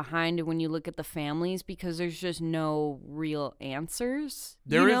got left behind and when you look at the families, because there's just no real answers.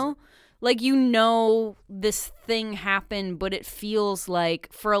 Like, this thing happened, but it feels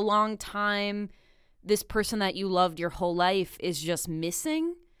like for a long time, this person that you loved your whole life is just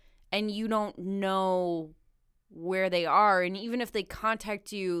missing, and you don't know where they are. And even if they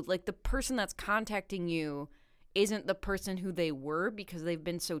contact you, like, the person that's contacting you isn't the person who they were because they've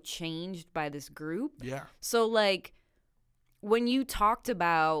been so changed by this group. Yeah. So, like, when you talked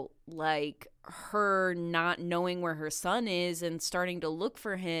about, like, her not knowing where her son is and starting to look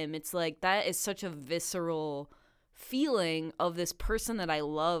for him, it's like that is such a visceral feeling of this person that I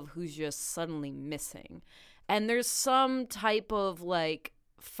love who's just suddenly missing. And there's some type of, like,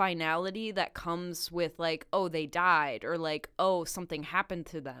 finality that comes with, like, oh, they died, or like, oh, something happened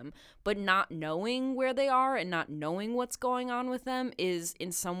to them, but not knowing where they are and not knowing what's going on with them is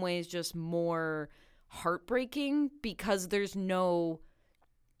in some ways just more heartbreaking, because there's no,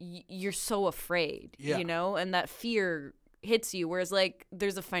 you're so afraid, and that fear hits you, whereas, like,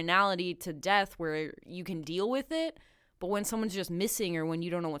 there's a finality to death where you can deal with it, but when someone's just missing or when you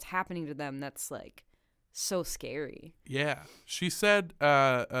don't know what's happening to them, that's, like, so scary. Yeah. She said,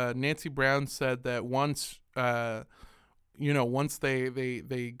 Nancy Brown said that once they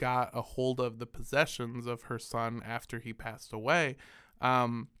got a hold of the possessions of her son after he passed away,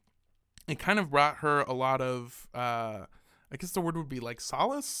 it kind of brought her a lot of, I guess the word would be like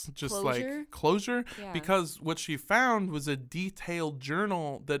solace, just closure? Like closure, Yeah. because what she found was a detailed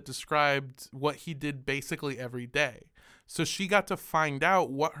journal that described what he did basically every day. So she got to find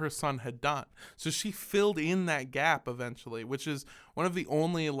out what her son had done. So she filled in that gap eventually, which is one of the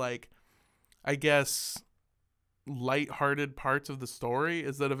only, like, I guess, lighthearted parts of the story,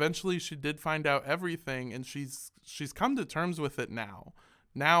 is that eventually she did find out everything, and she's come to terms with it now.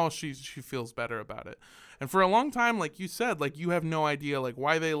 Now she feels better about it. And for a long time, like you said, like, you have no idea, like,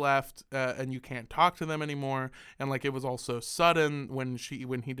 why they left, and you can't talk to them anymore. And, like, it was all so sudden when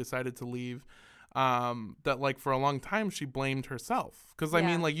he decided to leave, that, like, for a long time she blamed herself. Because, I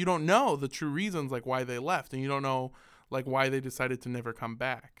mean, like, you don't know the true reasons, like, why they left, and you don't know, like, why they decided to never come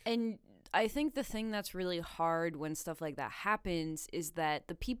back. And I think the thing that's really hard when stuff like that happens is that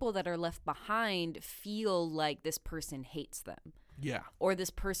the people that are left behind feel like this person hates them. Yeah. Or this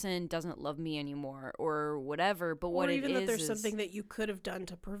person doesn't love me anymore, or whatever. But what or it even is that there's is, something that you could have done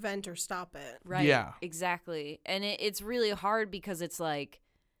to prevent or stop it. right? Yeah. Exactly. And it's really hard because it's like,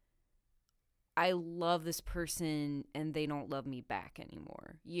 I love this person and they don't love me back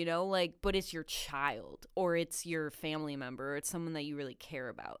anymore, like, but it's your child, or it's your family member, or it's someone that you really care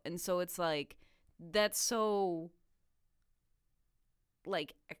about. And so it's like, that's so,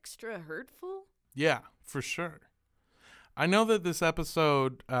 like, extra hurtful. Yeah, for sure. I know that this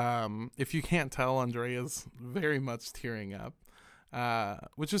episode, if you can't tell, Andrea's very much tearing up,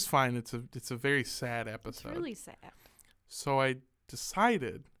 which is fine. It's a very sad episode. It's really sad. So I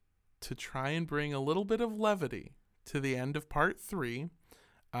decided to try and bring a little bit of levity to the end of part 3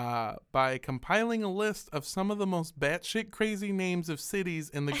 by compiling a list of some of the most batshit crazy names of cities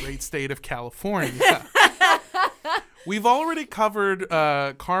in the great state of California. We've already covered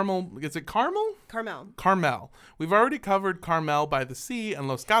Carmel. Is it Carmel? Carmel. Carmel. We've already covered Carmel by the Sea and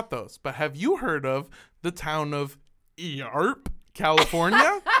Los Gatos. But have you heard of the town of Yarp,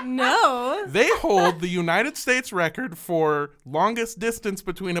 California? No. They hold the United States record for longest distance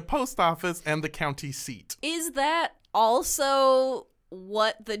between a post office and the county seat. Is that also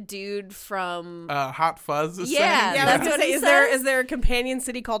what the dude from Hot Fuzz is saying? Yeah, that's what he says. Is there a companion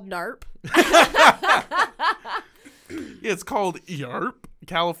city called Narp? It's called Yarp.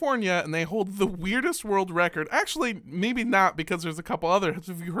 California, and they hold the weirdest world record. Actually, maybe not, because there's a couple others.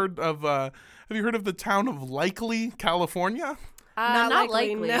 Have you heard of the town of Likely, California? Not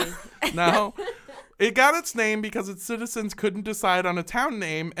likely, likely. No. It got its name because its citizens couldn't decide on a town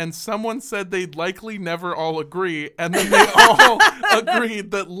name, and someone said they'd likely never all agree, and then they all agreed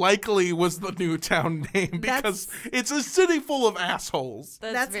that Likely was the new town name because it's a city full of assholes.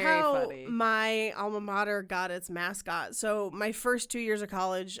 That's very how funny. my alma mater got its mascot. So my first 2 years of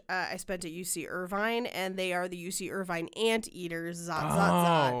college, I spent at UC Irvine, and they are the UC Irvine Anteaters. Zot,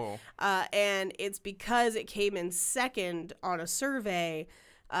 zot, zot. And it's because it came in second on a survey.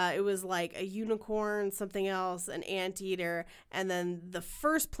 It was like a unicorn, something else, an anteater, and then the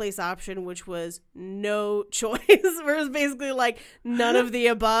first place option, which was no choice, where it was basically like none of the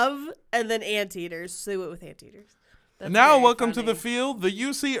above, and then anteaters. So they went with anteaters. And now, very welcome to funny. the field, the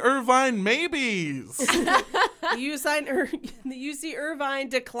UC Irvine Maybes. The UC Irvine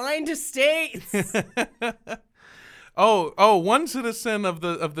declined to states. One citizen of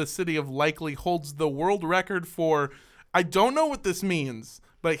the city of Likely holds the world record for, I don't know what this means,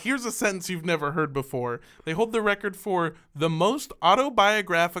 but here's a sentence you've never heard before. They hold the record for the most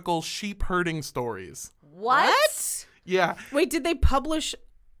autobiographical sheep herding stories. What? Yeah. Wait, did they publish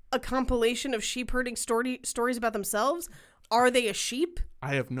a compilation of sheep herding stories about themselves? Are they a sheep?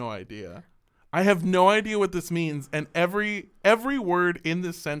 I have no idea. I have no idea what this means, and every word in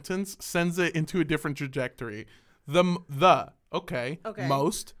this sentence sends it into a different trajectory. Okay.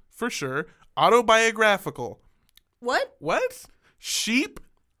 Most, for sure. Autobiographical. What? Sheep?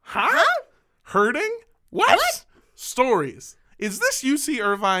 Huh? Herding? What? Stories. Is this UC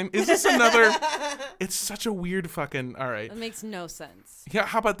Irvine? Is this another? It's such a weird fucking. All right. That makes no sense. Yeah.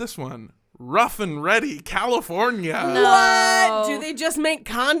 How about this one? Rough and Ready, California. No. What? Do they just make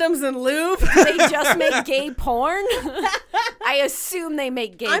condoms and lube? They just make gay porn? I assume they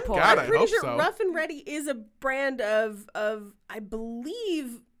make gay porn. God, I I'm pretty hope sure so. Rough and Ready is a brand of I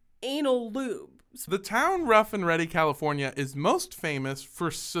believe, anal lube. The town Rough and Ready, California is most famous for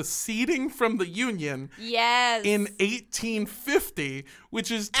seceding from the Union Yes. in 1850,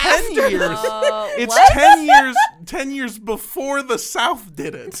 which is 10 years. It's what? 10 years before the South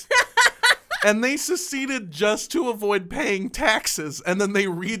did it. And they seceded just to avoid paying taxes, and then they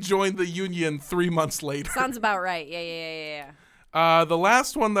rejoined the Union 3 months later. Sounds about right. Yeah. The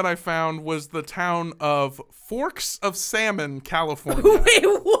last one that I found was the town of Forks of Salmon, California. Wait,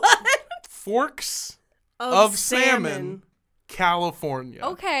 what? Forks of Salmon, California.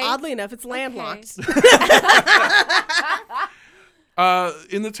 Okay. Oddly enough, it's landlocked.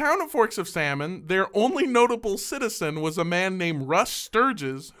 In the town of Forks of Salmon, their only notable citizen was a man named Russ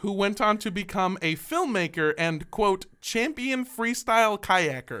Sturges, who went on to become a filmmaker and, quote, champion freestyle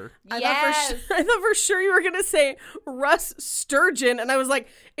kayaker. Yes. I thought for sure you were going to say Russ Sturgeon, and I was like,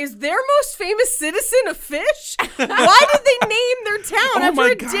 is their most famous citizen a fish? Why did they name their town after my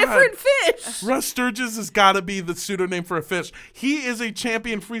a God. different fish? Russ Sturges has got to be the pseudonym for a fish. He is a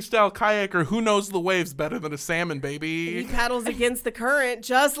champion freestyle kayaker who knows the waves better than a salmon, He baby. paddles against the current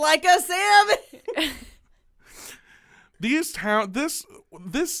just like a salmon. This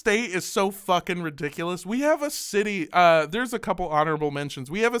state is so fucking ridiculous. We have a city. There's a couple honorable mentions.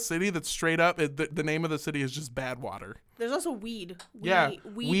 We have a city that's straight up. The name of the city is just Badwater. There's also weed. Yeah,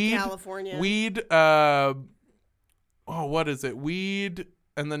 Weed, California. Weed. What is it? Weed,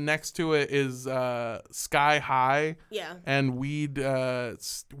 and then next to it is Sky High. Yeah. And Weed. I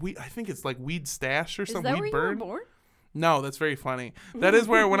think it's like Weed Stash or Is something. that where Weed you were Burn. born? No, that's very funny. That is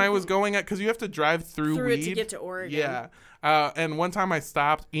where when I was going at, because you have to drive through Through it Weed to get to Oregon. Yeah. And one time I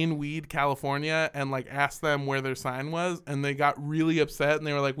stopped in Weed, California, and like asked them where their sign was, and they got really upset, and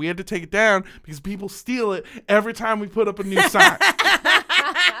they were like, "We had to take it down because people steal it every time we put up a new sign.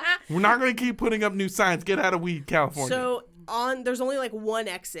 We're not going to keep putting up new signs. Get out of Weed, California." So there's only like one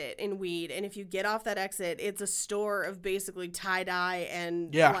exit in Weed, and if you get off that exit, it's a store of basically tie-dye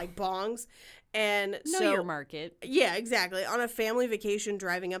and like bongs. And Know your market. Yeah, exactly. On a family vacation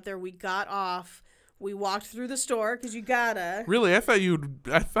driving up there, we got off. We walked through the store because you gotta. Really, I thought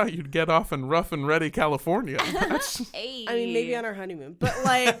you'd get off in Rough and Ready, California. Hey. I mean, maybe on our honeymoon, but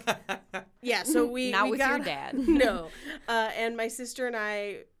like, yeah. So we Not we with got, your dad. No, and my sister and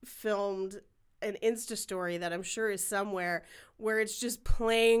I filmed an Insta story that I'm sure is somewhere where it's just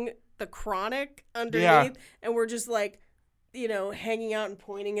playing The Chronic underneath, and we're just like, hanging out and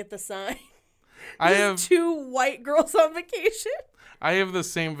pointing at the sign. I have 2 white girls on vacation. I have the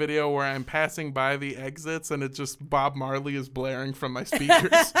same video where I'm passing by the exits and it's just Bob Marley is blaring from my speakers.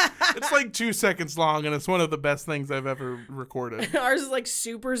 It's like 2 seconds long and it's one of the best things I've ever recorded. Ours is like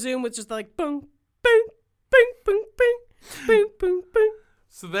super zoom with just like boom, boom, boom, boom, boom, boom, boom, boom.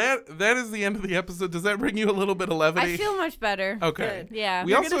 So that is the end of the episode. Does that bring you a little bit of levity? I feel much better. Okay. Good. Yeah.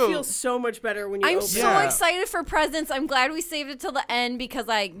 We You're also gonna feel so much better when you I'm open so it. Yeah. excited for presents. I'm glad we saved it till the end because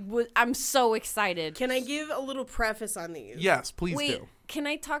I'm so excited. Can I give a little preface on these? yes, please Wait, do. can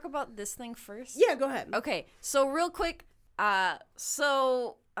I talk about this thing first? Yeah, go ahead. Okay, so real quick,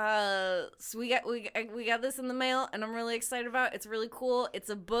 so we got this in the mail, and I'm really excited about it. It's really cool. It's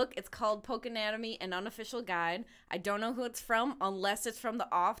a book. It's called Poke Anatomy: An Unofficial Guide. I don't know who it's from, unless it's from the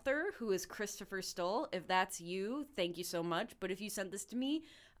author, who is Christopher Stoll. If that's you, thank you so much. But if you sent this to me,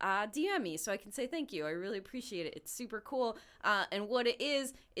 DM me so I can say thank you. I really appreciate it. It's super cool. And what it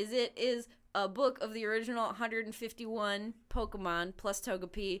is a book of the original 151 Pokemon plus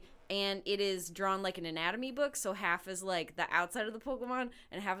Togepi, and it is drawn like an anatomy book, so half is like the outside of the Pokemon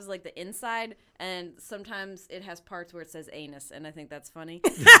and half is like the inside, and sometimes it has parts where it says anus, and I think that's funny.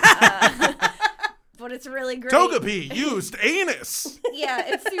 But it's really great. Togepi used anus. Yeah,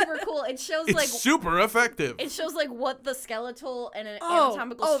 it's super cool. It shows It's like super effective. it shows like what the skeletal and an Oh,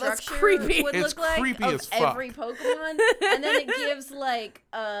 anatomical that's structure creepy. would It's look like creepy of as fuck. every Pokemon, and then it gives like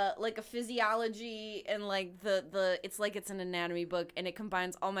a physiology and like the it's like it's an anatomy book, and it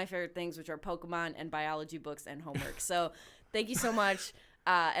combines all my favorite things, which are Pokemon and biology books and homework. So thank you so much.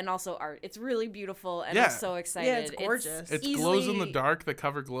 And also art. It's really beautiful, and Yeah. I'm so excited. Yeah, it's gorgeous. It easily- glows in the dark. The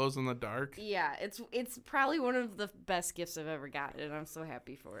cover glows in the dark. Yeah, it's probably one of the best gifts I've ever gotten, and I'm so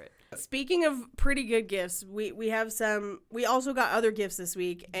happy for it. Speaking of pretty good gifts, we have some. We also got other gifts this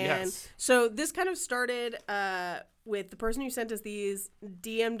week, and Yes. so this kind of started with the person who sent us these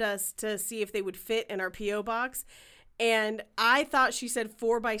DM'd us to see if they would fit in our PO box, and I thought she said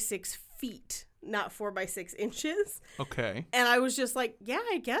 4x6 feet, not 4x6 inches. Okay. And I was just like, yeah,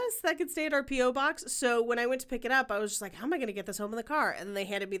 I guess that could stay at our P.O. box. So when I went to pick it up, I was just like, how am I going to get this home in the car? And then they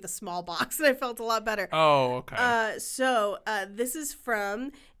handed me the small box, and I felt a lot better. Oh, okay. So this is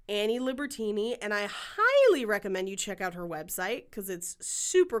from Annie Libertini, and I highly recommend you check out her website because it's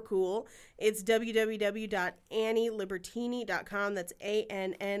super cool. It's www.annielibertini.com. That's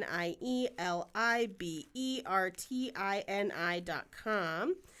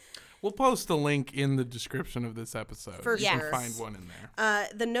ANNIELIBERTINI.com. We'll post a link in the description of this episode. For you can sure. find one in there.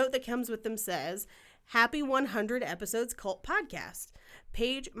 The note that comes with them says, Happy 100 episodes cult podcast.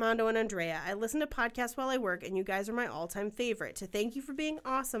 Paige, Mondo, and Andrea, I listen to podcasts while I work, and you guys are my all-time favorite. To thank you for being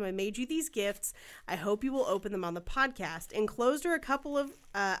awesome, I made you these gifts. I hope you will open them on the podcast. Enclosed are a couple of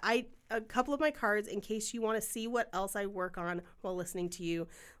my cards in case you want to see what else I work on while listening to you.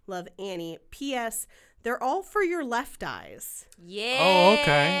 Love, Annie. P.S. They're all for your left eyes. Yeah. Oh,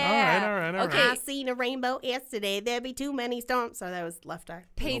 okay. All right. Okay. I seen a rainbow yesterday. There'll be too many storms. So that was left eye.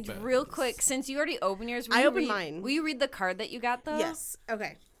 Paige, bit. real quick, since you already opened yours, I opened mine. Will you read the card that you got, though? Yes.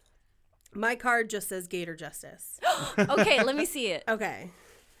 Okay. My card just says Gator Justice. Okay, let me see it. Okay.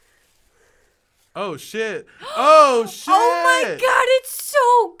 Oh, shit. Oh, shit. Oh my god, it's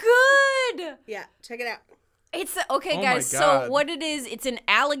so good! Yeah, check it out. It's okay, Oh my guys. So God. what it is, it's an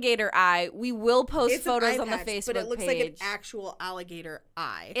alligator eye. We will post It's an photos eye on the patch, Facebook but it looks page. like an actual alligator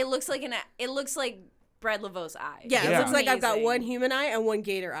eye. It looks like Brad LeVeau's eye. Yeah, Yeah. it looks like I've got Amazing. one human eye and one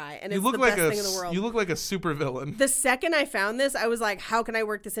gator eye, and You it's look the like best thing in the world. you look like a super villain. The second I found this, I was like, how can I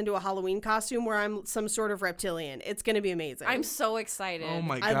work this into a Halloween costume where I'm some sort of reptilian? It's going to be amazing. I'm so excited. Oh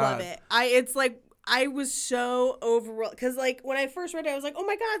my god. I love it. It's like, I was so overwhelmed because like when I first read it, I was like, oh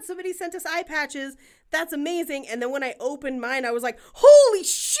my God, somebody sent us eye patches. That's amazing. And then when I opened mine, I was like, holy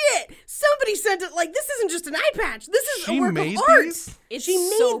shit, somebody sent it. Like, this isn't just an eye patch. This is She a work made of art. these? It's she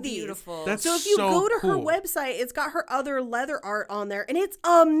made so these. beautiful. That's So if you so go to her cool. website, it's got her other leather art on there, and it's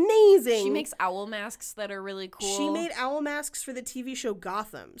amazing. She makes owl masks that are really cool. She made owl masks for the TV show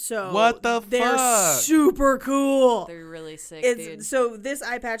Gotham. So What the they're fuck? super cool. They're really sick, It's dude. so this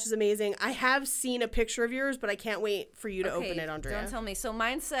eye patch is amazing. I have seen a picture of yours, but I can't wait for you to open it, Andrea. Don't tell me. So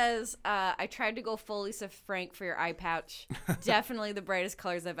mine says, I tried to go full Lisa Frank for your eye patch. Definitely the brightest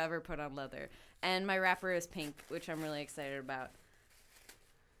colors I've ever put on leather. And my wrapper is pink, which I'm really excited about.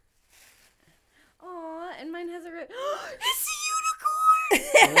 Aw, and mine has a it's a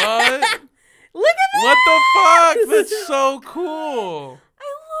unicorn! What? Look at that! What the fuck? That's so cool.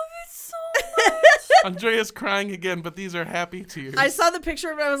 I love it so much. Andrea's crying again, but these are happy tears. I saw the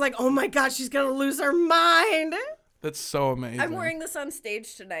picture of it. I was like, oh my God, she's going to lose her mind. That's so amazing. I'm wearing this on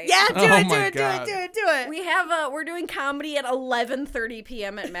stage tonight. Yeah, do Oh it, do my it, God. do it. We have we're doing comedy at 11:30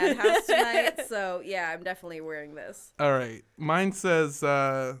 p.m. at Madhouse tonight. So yeah, I'm definitely wearing this. All right. Mine says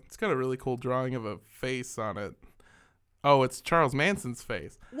it's got a really cool drawing of a face on it. Oh, it's Charles Manson's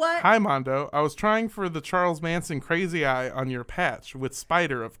face. What? Hi, Mondo. I was trying for the Charles Manson crazy eye on your patch, with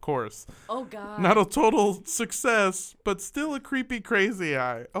spider, of course. Oh, God. Not a total success, but still a creepy crazy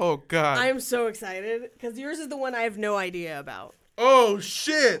eye. Oh, God. I'm so excited because yours is the one I have no idea about. Oh,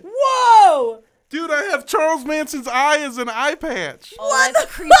 shit. Whoa! Dude, I have Charles Manson's eye as an eye patch. Oh, that's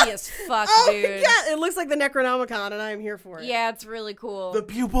creepy as fuck, Oh dude. my god, it looks like the Necronomicon, and I am here for it. Yeah, it's really cool. The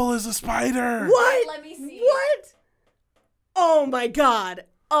pupil is a spider. What? Let me see. What? Oh my god.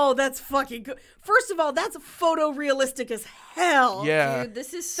 Oh, that's fucking good. First of all, that's photorealistic as hell. Yeah. Dude,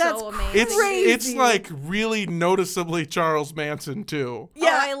 this is That's so amazing. It's crazy. like really noticeably Charles Manson too.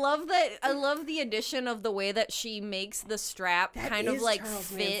 Yeah. Oh, I love that. I love the addition of the way that she makes the strap That kind of is like Charles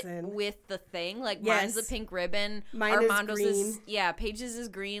fit Manson. with the thing. Like Yes. mine's the pink ribbon. Mine is Armando's green. yeah, Paige's is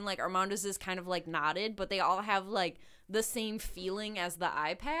green. Like Armando's is kind of like knotted, but they all have like the same feeling as the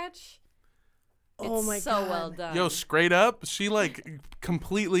eye patch. Oh It's my so god. well done. Yo, straight up, she like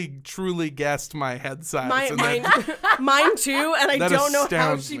completely truly guessed my head size. and Mine, that- mine too, and I That don't know how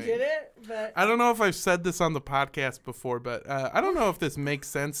astounds she me. did it, but I don't know if I've said this on the podcast before, but I don't know if this makes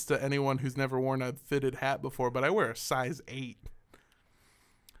sense to anyone who's never worn a fitted hat before, but I wear a size 8.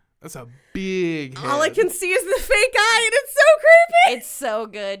 That's a big head. all I can see is the fake eye, and it's so creepy. It's so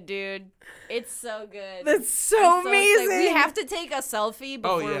good, dude. It's so good. That's so I'm amazing. excited. We have to take a selfie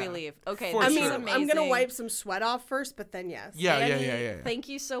before yeah. we leave. Okay, For this I is mean, sure. amazing. I'm gonna wipe some sweat off first, but then yes. Yeah, Annie, yeah. Thank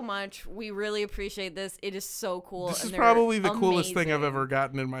you so much. We really appreciate this. It is so cool. This and is they're probably the coolest thing I've amazing. ever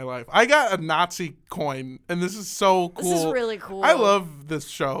gotten in my life. I got a Nazi coin, and this is so cool. This is really cool. I love this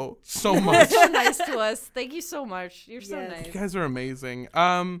show so much. so nice to us. Thank you so much. You're so Yes. You nice. guys are amazing.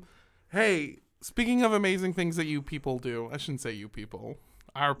 Hey, speaking of amazing things that you people do, I shouldn't say you people.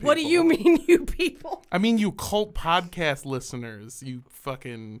 Our people. What do you mean, you people? I mean, you cult podcast listeners, you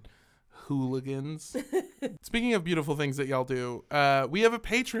fucking hooligans. Speaking of beautiful things that y'all do, we have a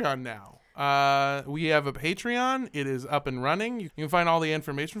Patreon now. We have a Patreon. It is up and running. You can find all the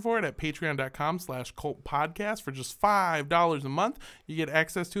information for it at patreon.com/cultpodcast. For just $5 a month, you get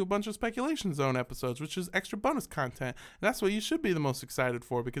access to a bunch of Speculation Zone episodes, which is extra bonus content. And that's what you should be the most excited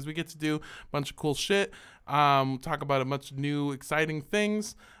for, because we get to do a bunch of cool shit, talk about a bunch of new exciting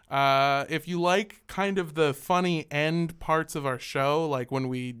things. If you like kind of the funny end parts of our show, like when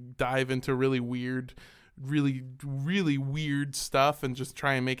we dive into really weird stuff and just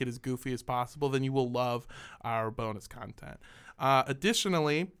try and make it as goofy as possible, then you will love our bonus content.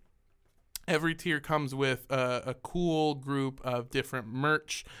 Additionally, every tier comes with a cool group of different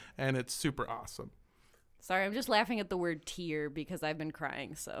merch, and it's super awesome. Sorry, I'm just laughing at the word tear because I've been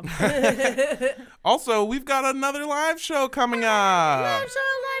crying. So Also, we've got another live show coming up. Live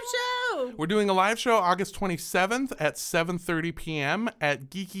show. We're doing a live show August 27th at 7:30 p.m.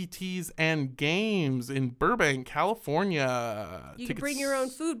 at Geeky Teas and Games in Burbank, California. You can bring your own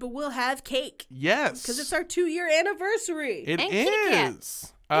food, but we'll have cake Yes. because it's our 2-year anniversary. It And kitty cats.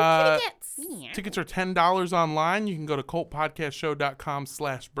 is. Kitty cats. Tickets are $10 online. You can go to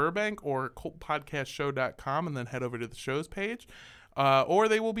cultpodcastshow.com/Burbank or cultpodcastshow.com and then head over to the show's page. Or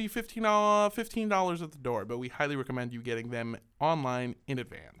they will be $15 at the door, but we highly recommend you getting them online in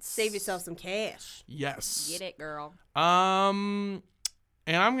advance. Save yourself some cash. Yes. get it, girl. And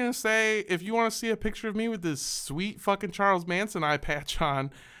I'm going to say, if you want to see a picture of me with this sweet fucking Charles Manson eye patch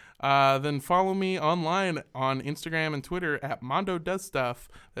on, then follow me online on Instagram and Twitter at Mondo Does Stuff.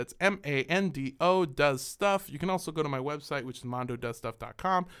 That's MANDO Does Stuff. You can also go to my website, which is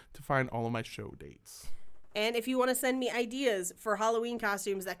mondodoesstuff.com, to find all of my show dates. And if you want to send me ideas for Halloween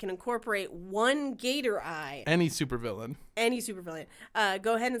costumes that can incorporate one gator eye, Any supervillain. any supervillain,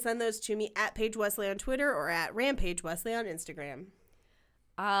 go ahead and send those to me at Paige Wesley on Twitter or at Rampage Wesley on Instagram.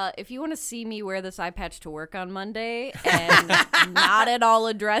 If you want to see me wear this eye patch to work on Monday and not at all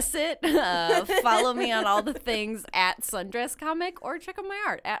address it, follow me on all the things at Sundress Comic or check out my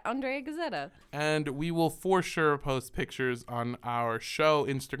art at Andrea Gazzetta. And we will for sure post pictures on our show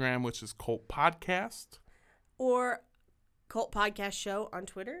Instagram, which is Cult Podcast. Or Cult Podcast Show on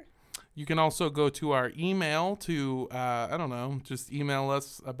Twitter. You can also go to our email to, just email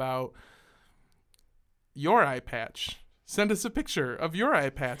us about your eye patch. Send us a picture of your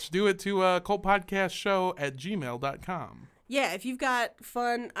eye patch. Do it to cultpodcastshow@gmail.com. Yeah, if you've got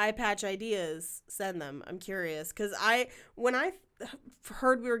fun eye patch ideas, send them. I'm curious. Because when I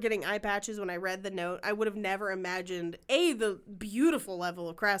heard we were getting eye patches, when I read the note, I would have never imagined, A, the beautiful level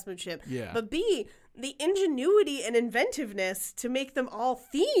of craftsmanship, Yeah. but B, the ingenuity and inventiveness to make them all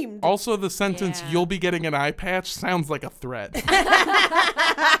themed. Also, the sentence, Yeah. you'll be getting an eye patch, sounds like a threat.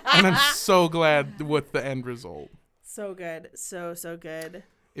 And I'm so glad with the end result. So good. So good.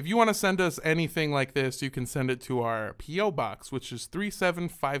 If you want to send us anything like this, you can send it to our P.O. Box, which is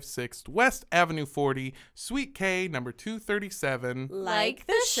 3756 West Avenue 40, Suite K, number 237, Like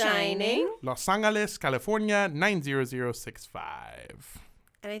The Shining. Los Angeles, California, 90065.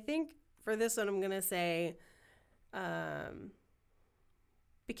 And I think for this one, I'm going to say,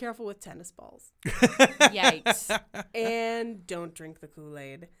 be careful with tennis balls. Yikes. And don't drink the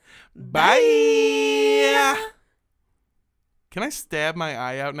Kool-Aid. Bye. Can I stab my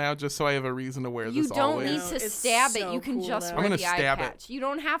eye out now just so I have a reason to wear You this don't always? need No, to it's stab it. so You can cool, just though. wear I'm the gonna eye stab it. patch. You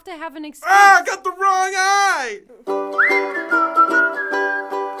don't have to have an excuse. Ah, I got the wrong eye!